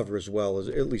cover as well, as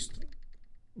at least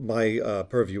my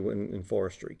purview in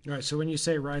forestry. All right. So when you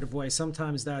say right of way,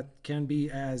 sometimes that can be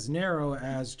as narrow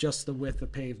as just the width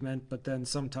of pavement, but then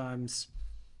sometimes,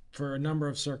 for a number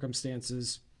of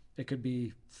circumstances, it could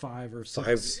be 5 or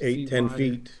 6, 5, 8, 10 wider.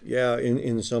 feet, yeah,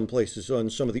 in some places, on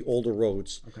some of the older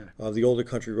roads, Okay. the older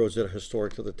country roads that are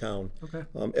historic to the town. Okay.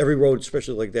 Every road,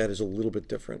 especially like that, is a little bit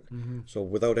different. So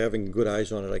without having good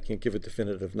eyes on it, I can't give a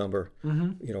definitive number.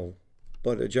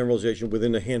 But a generalization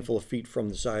within a handful of feet from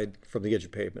the edge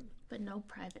of pavement. But no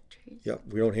private trees. Yeah,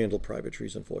 we don't handle private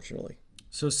trees, unfortunately.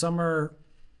 So summer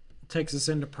takes us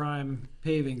into prime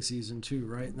paving season too,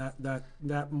 right? And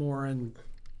that more in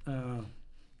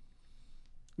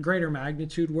greater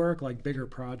magnitude work, like bigger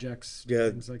projects,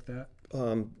 things like that.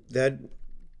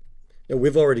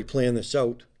 We've already planned this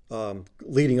out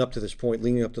leading up to this point,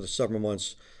 leading up to the summer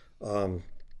months.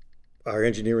 Our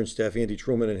engineering staff, Andy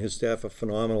Truman and his staff, are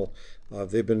phenomenal.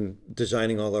 They've been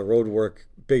designing all our road work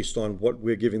based on what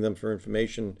we're giving them for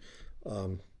information.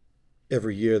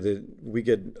 Every year that we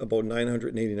get about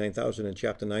 $989,000 in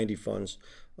Chapter 90 funds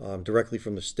directly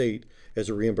from the state as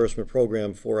a reimbursement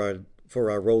program for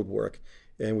our road work,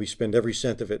 and we spend every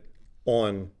cent of it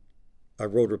on our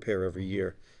road repair every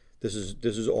year. This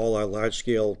is all our large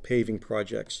scale paving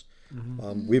projects.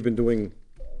 We've been doing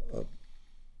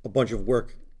a bunch of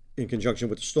work in conjunction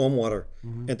with the Stormwater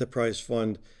Enterprise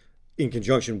Fund, in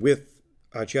conjunction with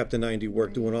our Chapter 90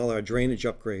 work, doing all our drainage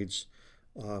upgrades.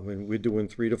 And we're doing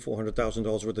 $300,000 to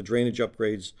 $400,000 worth of drainage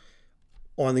upgrades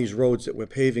on these roads that we're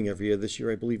paving every year. This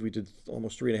year, I believe we did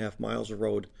almost 3.5 miles of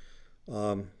road,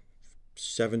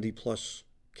 70 plus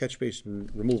catch basin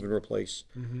remove and replace.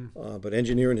 But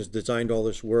engineering has designed all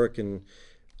this work, and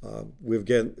we've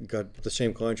got the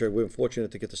same contract. We're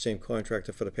fortunate to get the same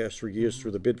contractor for the past 3 years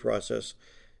through the bid process.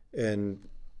 And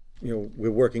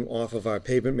we're working off of our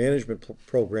pavement management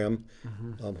program,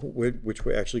 which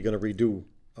we're actually going to redo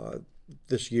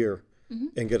this year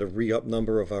and get a re-up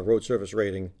number of our road service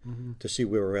rating to see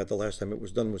where we're at. The last time it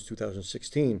was done was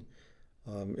 2016.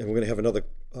 And we're going to have another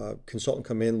consultant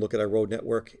come in, look at our road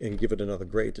network, and give it another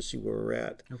grade to see where we're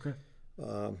at. Okay.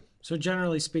 So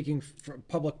generally speaking, for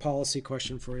public policy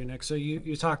question for you, Nick. So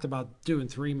you talked about doing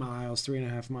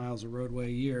 3.5 miles of roadway a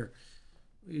year.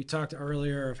 You talked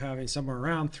earlier of having somewhere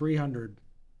around 300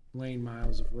 lane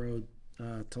miles of road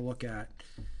to look at.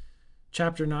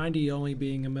 Chapter 90 only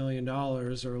being $1 million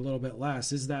or a little bit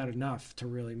less, is that enough to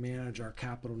really manage our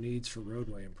capital needs for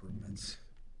roadway improvements?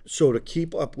 So to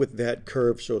keep up with that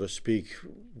curve, so to speak,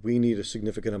 we need a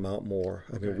significant amount more.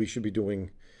 I mean, we should be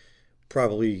doing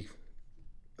probably,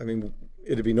 I mean,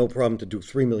 it'd be no problem to do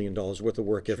 $3 million worth of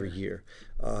work every year.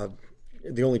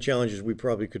 The only challenges we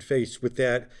probably could face with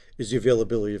that is the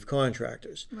availability of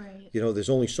contractors. Right. You know, there's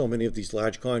only so many of these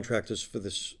large contractors for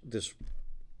this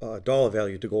dollar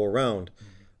value to go around.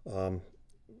 You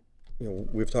know,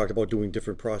 we've talked about doing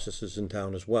different processes in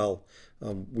town as well.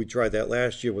 We tried that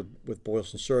last year with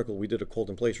Boylston Circle. We did a cold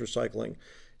in place recycling,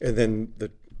 and then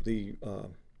the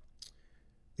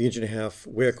inch and a half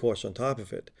wear course on top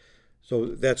of it. So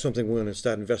that's something we're going to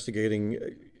start investigating,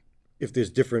 if there's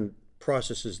different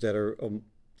processes that are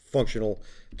functional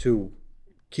to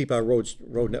keep our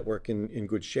road network in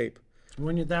good shape.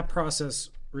 When that process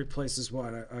replaces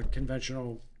what, a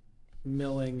conventional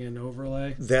milling and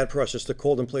overlay? That process, the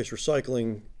cold in place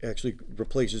recycling, actually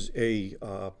replaces a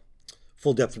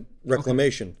full depth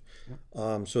reclamation.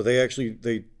 Okay. So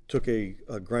they took a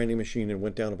grinding machine and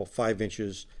went down about 5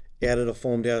 inches, added a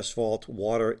foamed asphalt,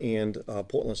 water, and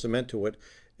Portland cement to it.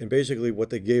 And basically what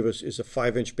they gave us is a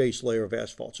 5-inch base layer of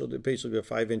asphalt. So they're basically a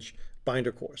 5-inch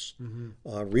binder course.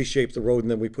 Reshaped the road, and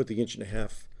then we put the 1.5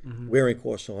 inch wearing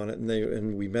course on it.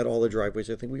 And we met all the driveways.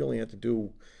 I think we only had to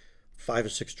do 5 or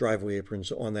 6 driveway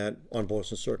aprons on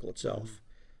Boylston Circle itself.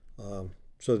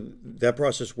 So that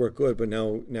process worked good, but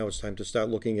now it's time to start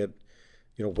looking at,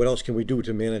 you know, what else can we do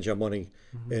to manage our money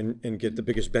and get the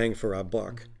biggest bang for our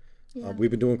buck. Yeah. We've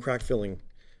been doing crack filling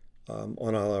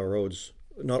on all our roads.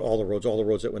 Not all the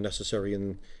roads that were necessary.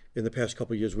 In the past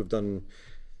couple of years, we've done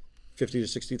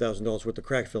 $50,000 to $60,000 worth of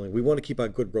crack filling. We want to keep our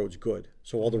good roads good.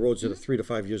 So all the roads that are 3 to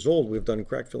 5 years old, we've done a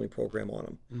crack filling program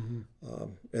on them.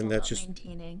 And that's just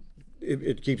maintaining.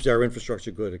 It keeps our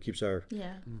infrastructure good. It keeps our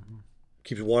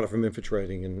keeps water from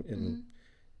infiltrating, and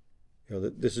you know,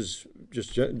 this is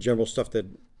just general stuff that,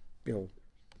 you know,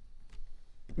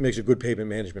 makes a good pavement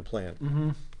management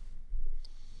plan.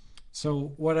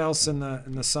 So what else in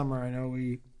the summer? I know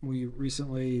we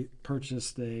recently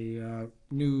purchased a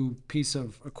new piece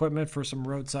of equipment for some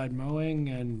roadside mowing,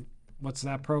 and what's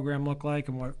that program look like,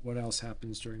 and what else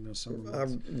happens during those summer months? Our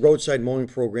roadside mowing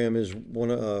program is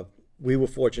we were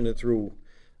fortunate through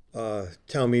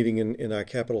town meeting in our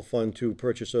capital fund to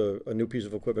purchase a new piece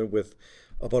of equipment with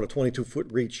about a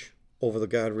 22-foot reach over the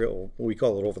guardrail. We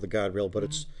call it over the guardrail, but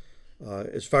it's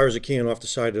as far as it can off the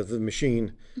side of the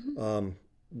machine.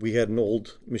 We had an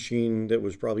old machine that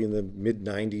was probably in the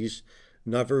mid-90s,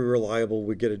 not very reliable.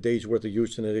 We'd get a day's worth of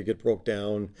use in it, it'd get broke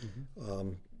down.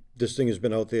 This thing has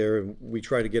been out there, and we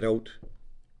try to get out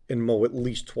and mow at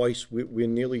least twice. We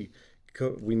nearly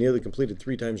completed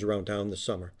 3 times around town this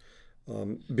summer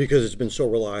because it's been so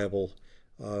reliable.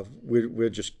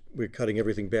 We're cutting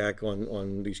everything back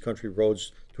on these country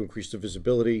roads to increase the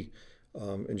visibility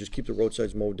and just keep the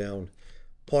roadsides mowed down.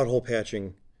 Pothole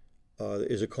patching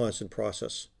is a constant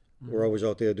process. We're always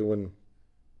out there doing,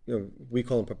 you know, we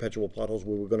call them perpetual potholes,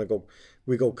 where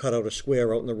we go cut out a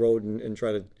square out in the road and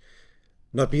try to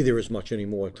not be there as much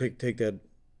anymore. Take that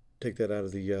out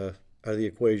of the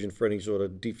equation for any sort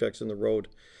of defects in the road.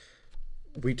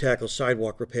 We tackle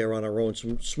sidewalk repair on our own,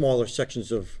 some smaller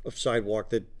sections of sidewalk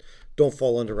that don't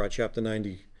fall under our Chapter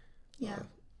 90.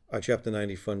 Our Chapter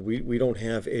 90 fund. We don't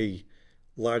have a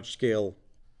large scale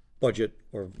budget,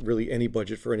 or really any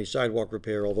budget, for any sidewalk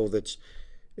repair, although it's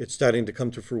starting to come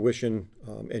to fruition.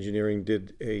 Engineering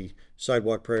did a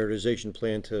sidewalk prioritization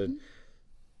plan to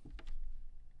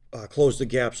close the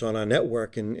gaps on our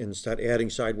network and start adding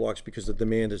sidewalks because the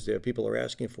demand is there. People are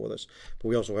asking for this. But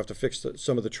we also have to fix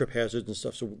some of the trip hazards and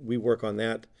stuff, so we work on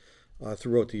that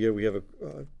throughout the year. We have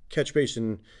a catch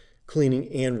basin cleaning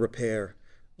and repair.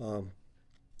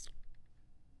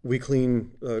 We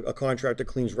clean, a contractor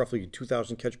cleans roughly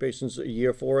 2,000 catch basins a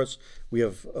year for us. We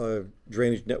have a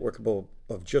drainage network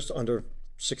of just under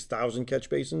 6,000 catch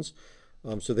basins.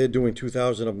 So they're doing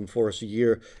 2,000 of them for us a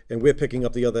year, and we're picking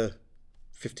up the other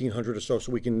 1,500 or so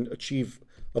we can achieve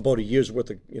about a year's worth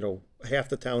of, you know, half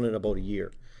the town in about a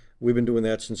year. We've been doing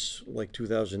that since like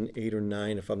 2008 or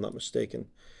 9, if I'm not mistaken.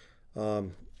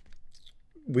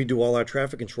 We do all our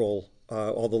traffic control,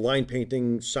 all the line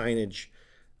painting, signage.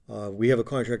 We have a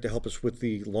contract to help us with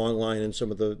the long line and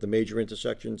some of the major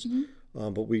intersections,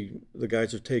 but the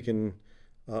guys have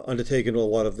undertaken a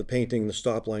lot of the painting, the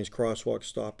stop lines, crosswalks,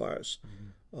 stop bars.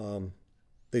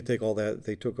 They took all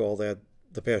that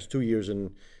the past 2 years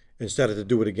and started to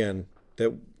do it again.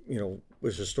 That, you know,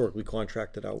 was historically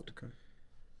contracted out. Okay.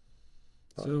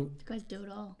 So you guys do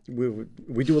it all.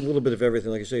 We do a little bit of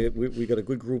everything. Like I say, we got a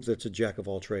good group that's a jack of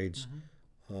all trades.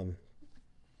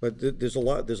 But there's a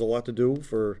lot to do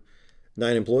for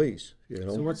 9 employees, you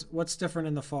know. So what's different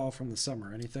in the fall from the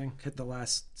summer? Anything? Hit the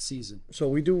last season. So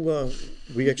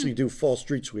we actually do fall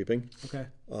street sweeping. Okay.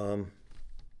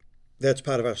 that's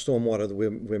part of our stormwater that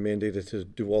we're mandated to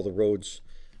do all the roads.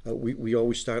 We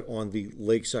always start on the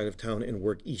lake side of town and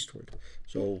work eastward.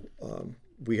 So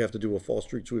we have to do a fall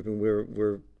street sweeping.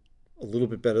 We're a little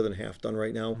bit better than half done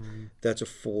right now. That's a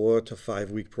 4 to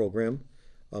 5 week program.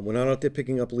 We're not out there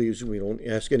picking up leaves. We don't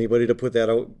ask anybody to put that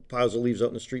out, piles of leaves out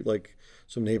in the street like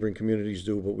some neighboring communities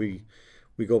do, but we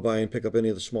go by and pick up any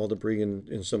of the small debris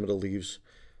and some of the leaves.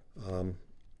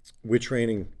 We're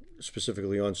training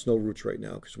specifically on snow routes right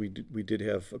now because we did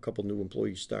have a couple new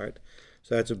employees start.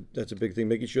 So that's a big thing,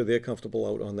 making sure they're comfortable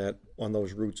out on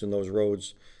those routes and those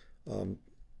roads,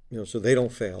 so they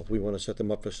don't fail. We want to set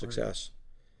them up for success.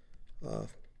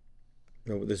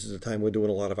 This is the time we're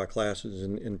doing a lot of our classes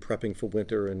and prepping for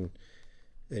winter and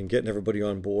getting everybody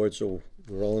on board so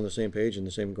we're all on the same page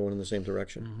and going in the same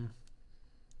direction. Mm-hmm.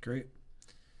 Great.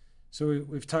 So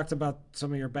we've talked about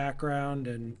some of your background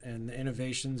and the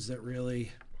innovations that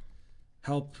really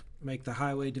help make the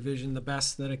highway division the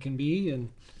best that it can be and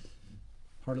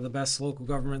part of the best local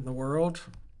government in the world.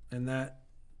 And that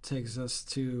takes us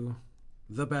to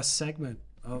the best segment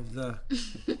of the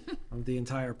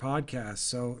entire podcast.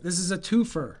 So this is a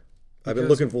twofer. I've been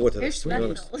looking forward to this.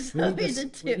 You're special.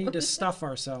 We need to stuff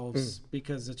ourselves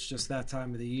because it's just that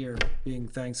time of the year, being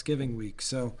Thanksgiving week.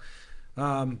 So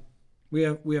we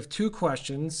have 2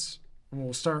 questions, and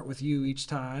we'll start with you each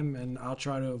time, and I'll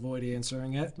try to avoid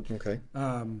answering it. Okay.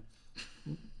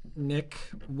 Nick,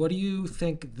 what do you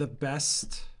think the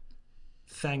best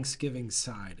Thanksgiving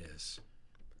side is?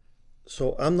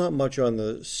 So I'm not much on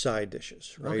the side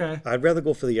dishes, right? Okay. I'd rather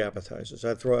go for the appetizers.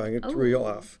 I throw you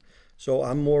off. So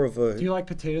I'm more of a. Do you like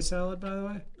potato salad, by the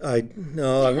way? I'm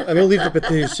going to leave the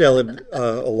potato salad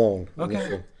alone.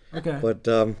 Okay. Okay. But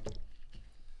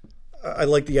I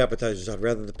like the appetizers. I'd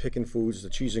rather the pickin' foods, the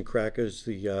cheese and crackers,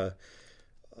 the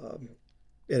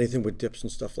anything with dips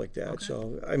and stuff like that. Okay.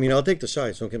 So I'll take the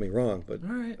sides. Don't get me wrong, but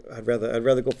all right. I'd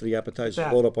rather go for the appetizers.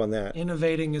 Load up on that.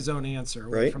 Innovating his own answer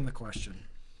away right? from the question.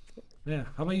 Yeah.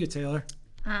 How about you, Taylor?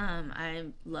 I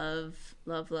love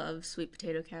sweet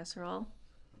potato casserole.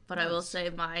 But nice. I will say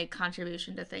my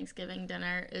contribution to Thanksgiving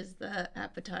dinner is the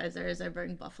appetizers. I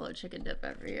bring buffalo chicken dip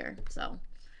every year. So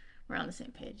we're on the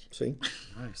same page. See?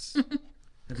 Nice.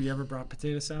 Have you ever brought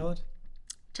potato salad?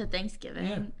 To Thanksgiving?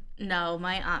 Yeah. No,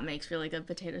 my aunt makes really good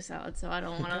potato salad, so I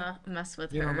don't want to mess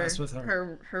with you her. Don't mess with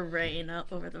her. Her reign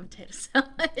over the potato salad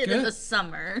in the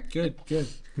summer. Good.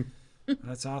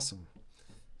 That's awesome.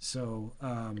 So,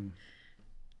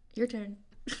 your turn.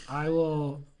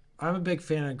 I'm a big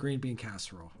fan of green bean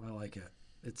casserole. I like it.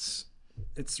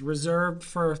 It's reserved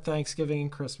for Thanksgiving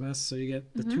and Christmas, so you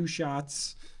get the 2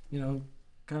 shots,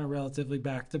 kind of relatively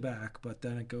back to back, but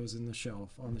then it goes on the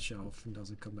shelf and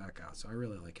doesn't come back out. So I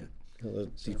really like it.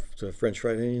 The French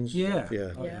fried onions? Yeah.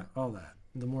 Oh, yeah. All that.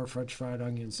 The more French fried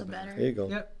onions, the better. There you go.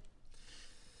 Yep.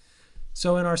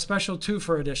 So in our special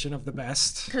 2-for edition of the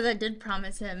best, because I did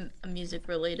promise him a music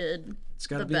related. It's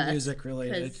got to be music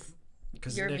related.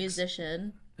 Because you're a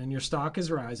musician. And your stock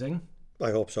is rising. I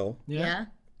hope so. Yeah.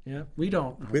 We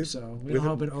don't hope so. We don't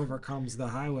hope it overcomes the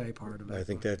highway part of it. I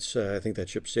think that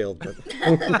ship sailed. But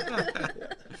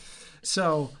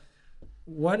So,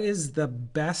 what is the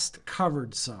best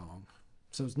covered song?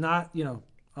 So it's not,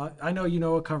 I know you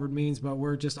know what covered means, but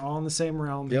we're just all in the same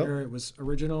realm here. It was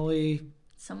originally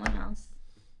someone else.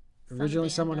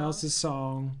 Someone else's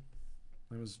song.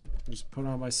 It was put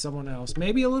on by someone else.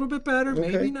 Maybe a little bit better,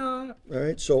 maybe not. All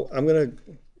right, so I'm going to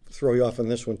throw you off on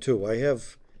this one too. I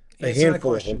have a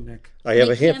handful of them. Nick. I have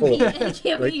a handful of them. It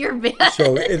can't be your band.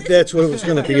 So that's what it was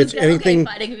going to be. It's anything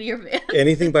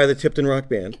by the Tipton Rock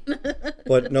Band.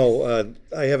 But no,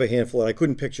 I have a handful, and I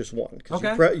couldn't pick just one.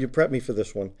 Okay. You prepped me for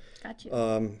this one. Got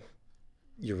you.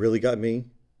 You Really Got Me.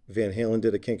 Van Halen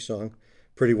did a Kinks song.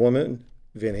 Pretty Woman.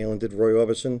 Van Halen did Roy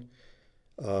Orbison.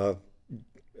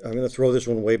 I'm going to throw this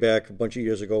one way back a bunch of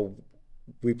years ago.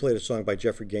 We played a song by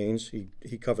Jeffrey Gaines.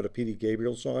 He covered a Petey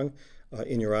Gabriel song,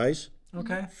 In Your Eyes.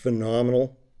 Okay.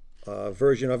 Phenomenal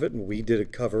version of it, and we did a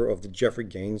cover of the Jeffrey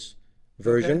Gaines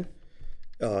version.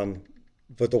 Okay.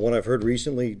 But the one I've heard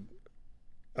recently,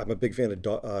 I'm a big fan of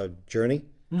Journey.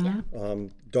 Mm-hmm.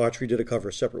 Daughtry did a cover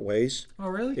of Separate Ways. Oh,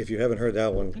 really? If you haven't heard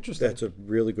that one, interesting. That's a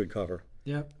really good cover.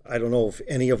 Yep. I don't know if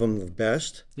any of them are the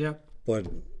best. Yep. But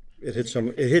it hit some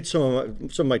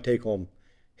of my take home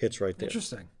hits right there.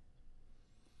 Interesting.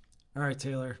 All right,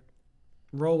 Taylor,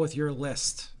 roll with your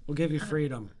list. We'll give you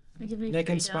freedom. Nick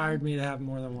inspired me to have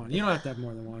more than one. You don't have to have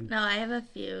more than one. No, I have a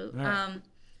few. Right.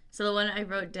 So the one I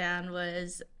wrote down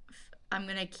was, I'm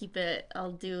gonna keep it.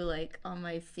 I'll do like all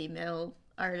my female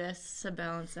artists to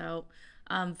balance out.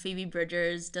 Phoebe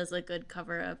Bridgers does a good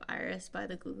cover of Iris by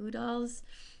the Goo Goo Dolls.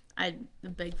 I'm a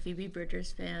big Phoebe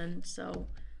Bridgers fan, so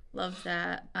love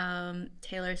that.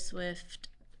 Taylor Swift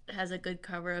has a good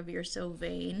cover of You're So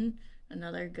Vain,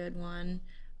 another good one.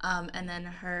 And then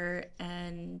her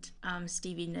and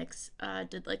Stevie Nicks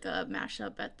did like a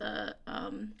mashup at the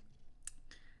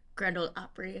Grand Ole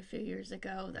Opry a few years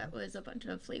ago. That was a bunch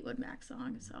of Fleetwood Mac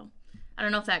songs. So I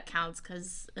don't know if that counts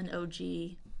because an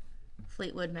OG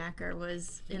Fleetwood Macer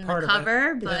was in Part the of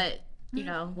cover, but you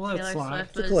know, Well, Taylor it's fine.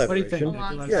 Swift It's a was What do you think?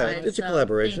 collaboration. Nick? Yeah, alongside. it's a So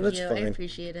collaboration. thank That's you. fine. I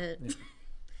appreciate it.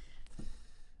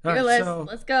 All right, Fearless, so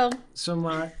let's go.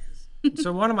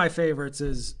 so one of my favorites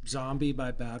is Zombie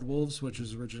by Bad Wolves, which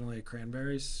was originally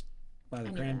Cranberries by the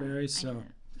Cranberries. So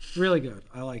really good.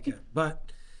 I like it.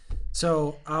 But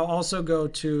so I'll also go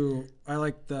to, I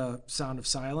like the Sound of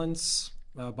Silence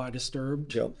by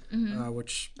Disturbed, Yep.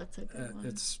 which That's a good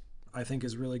one. I think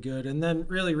is really good. And then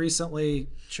really recently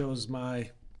chose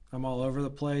I'm all over the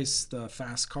place, the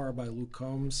Fast Car by Luke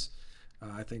Combs.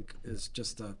 I think is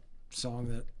just a song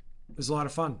that is a lot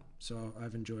of fun. So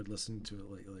I've enjoyed listening to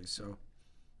it lately. So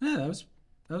yeah,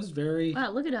 that was very,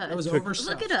 Wow, look at us. that was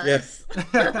overstuffed. Look at us.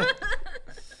 Yeah.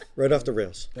 Right off the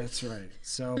rails. That's right.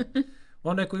 So,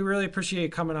 well, Nick, we really appreciate you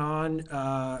coming on.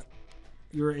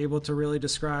 You were able to really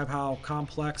describe how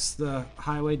complex the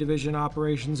highway division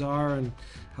operations are and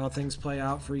how things play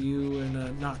out for you in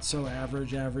a not so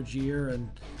average year. And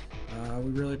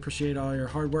we really appreciate all your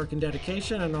hard work and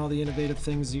dedication and all the innovative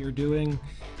things that you're doing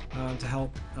to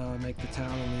help make the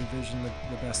town and the division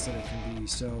the best that it can be.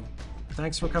 So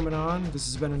thanks for coming on. This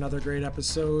has been another great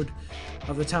episode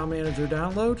of the Town Manager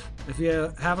Download. If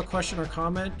you have a question or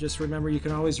comment, just remember you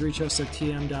can always reach us at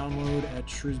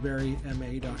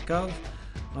tmdownload@shrewsburyma.gov.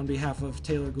 On behalf of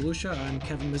Taylor Galusha, I'm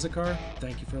Kevin Mizikar.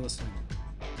 Thank you for listening.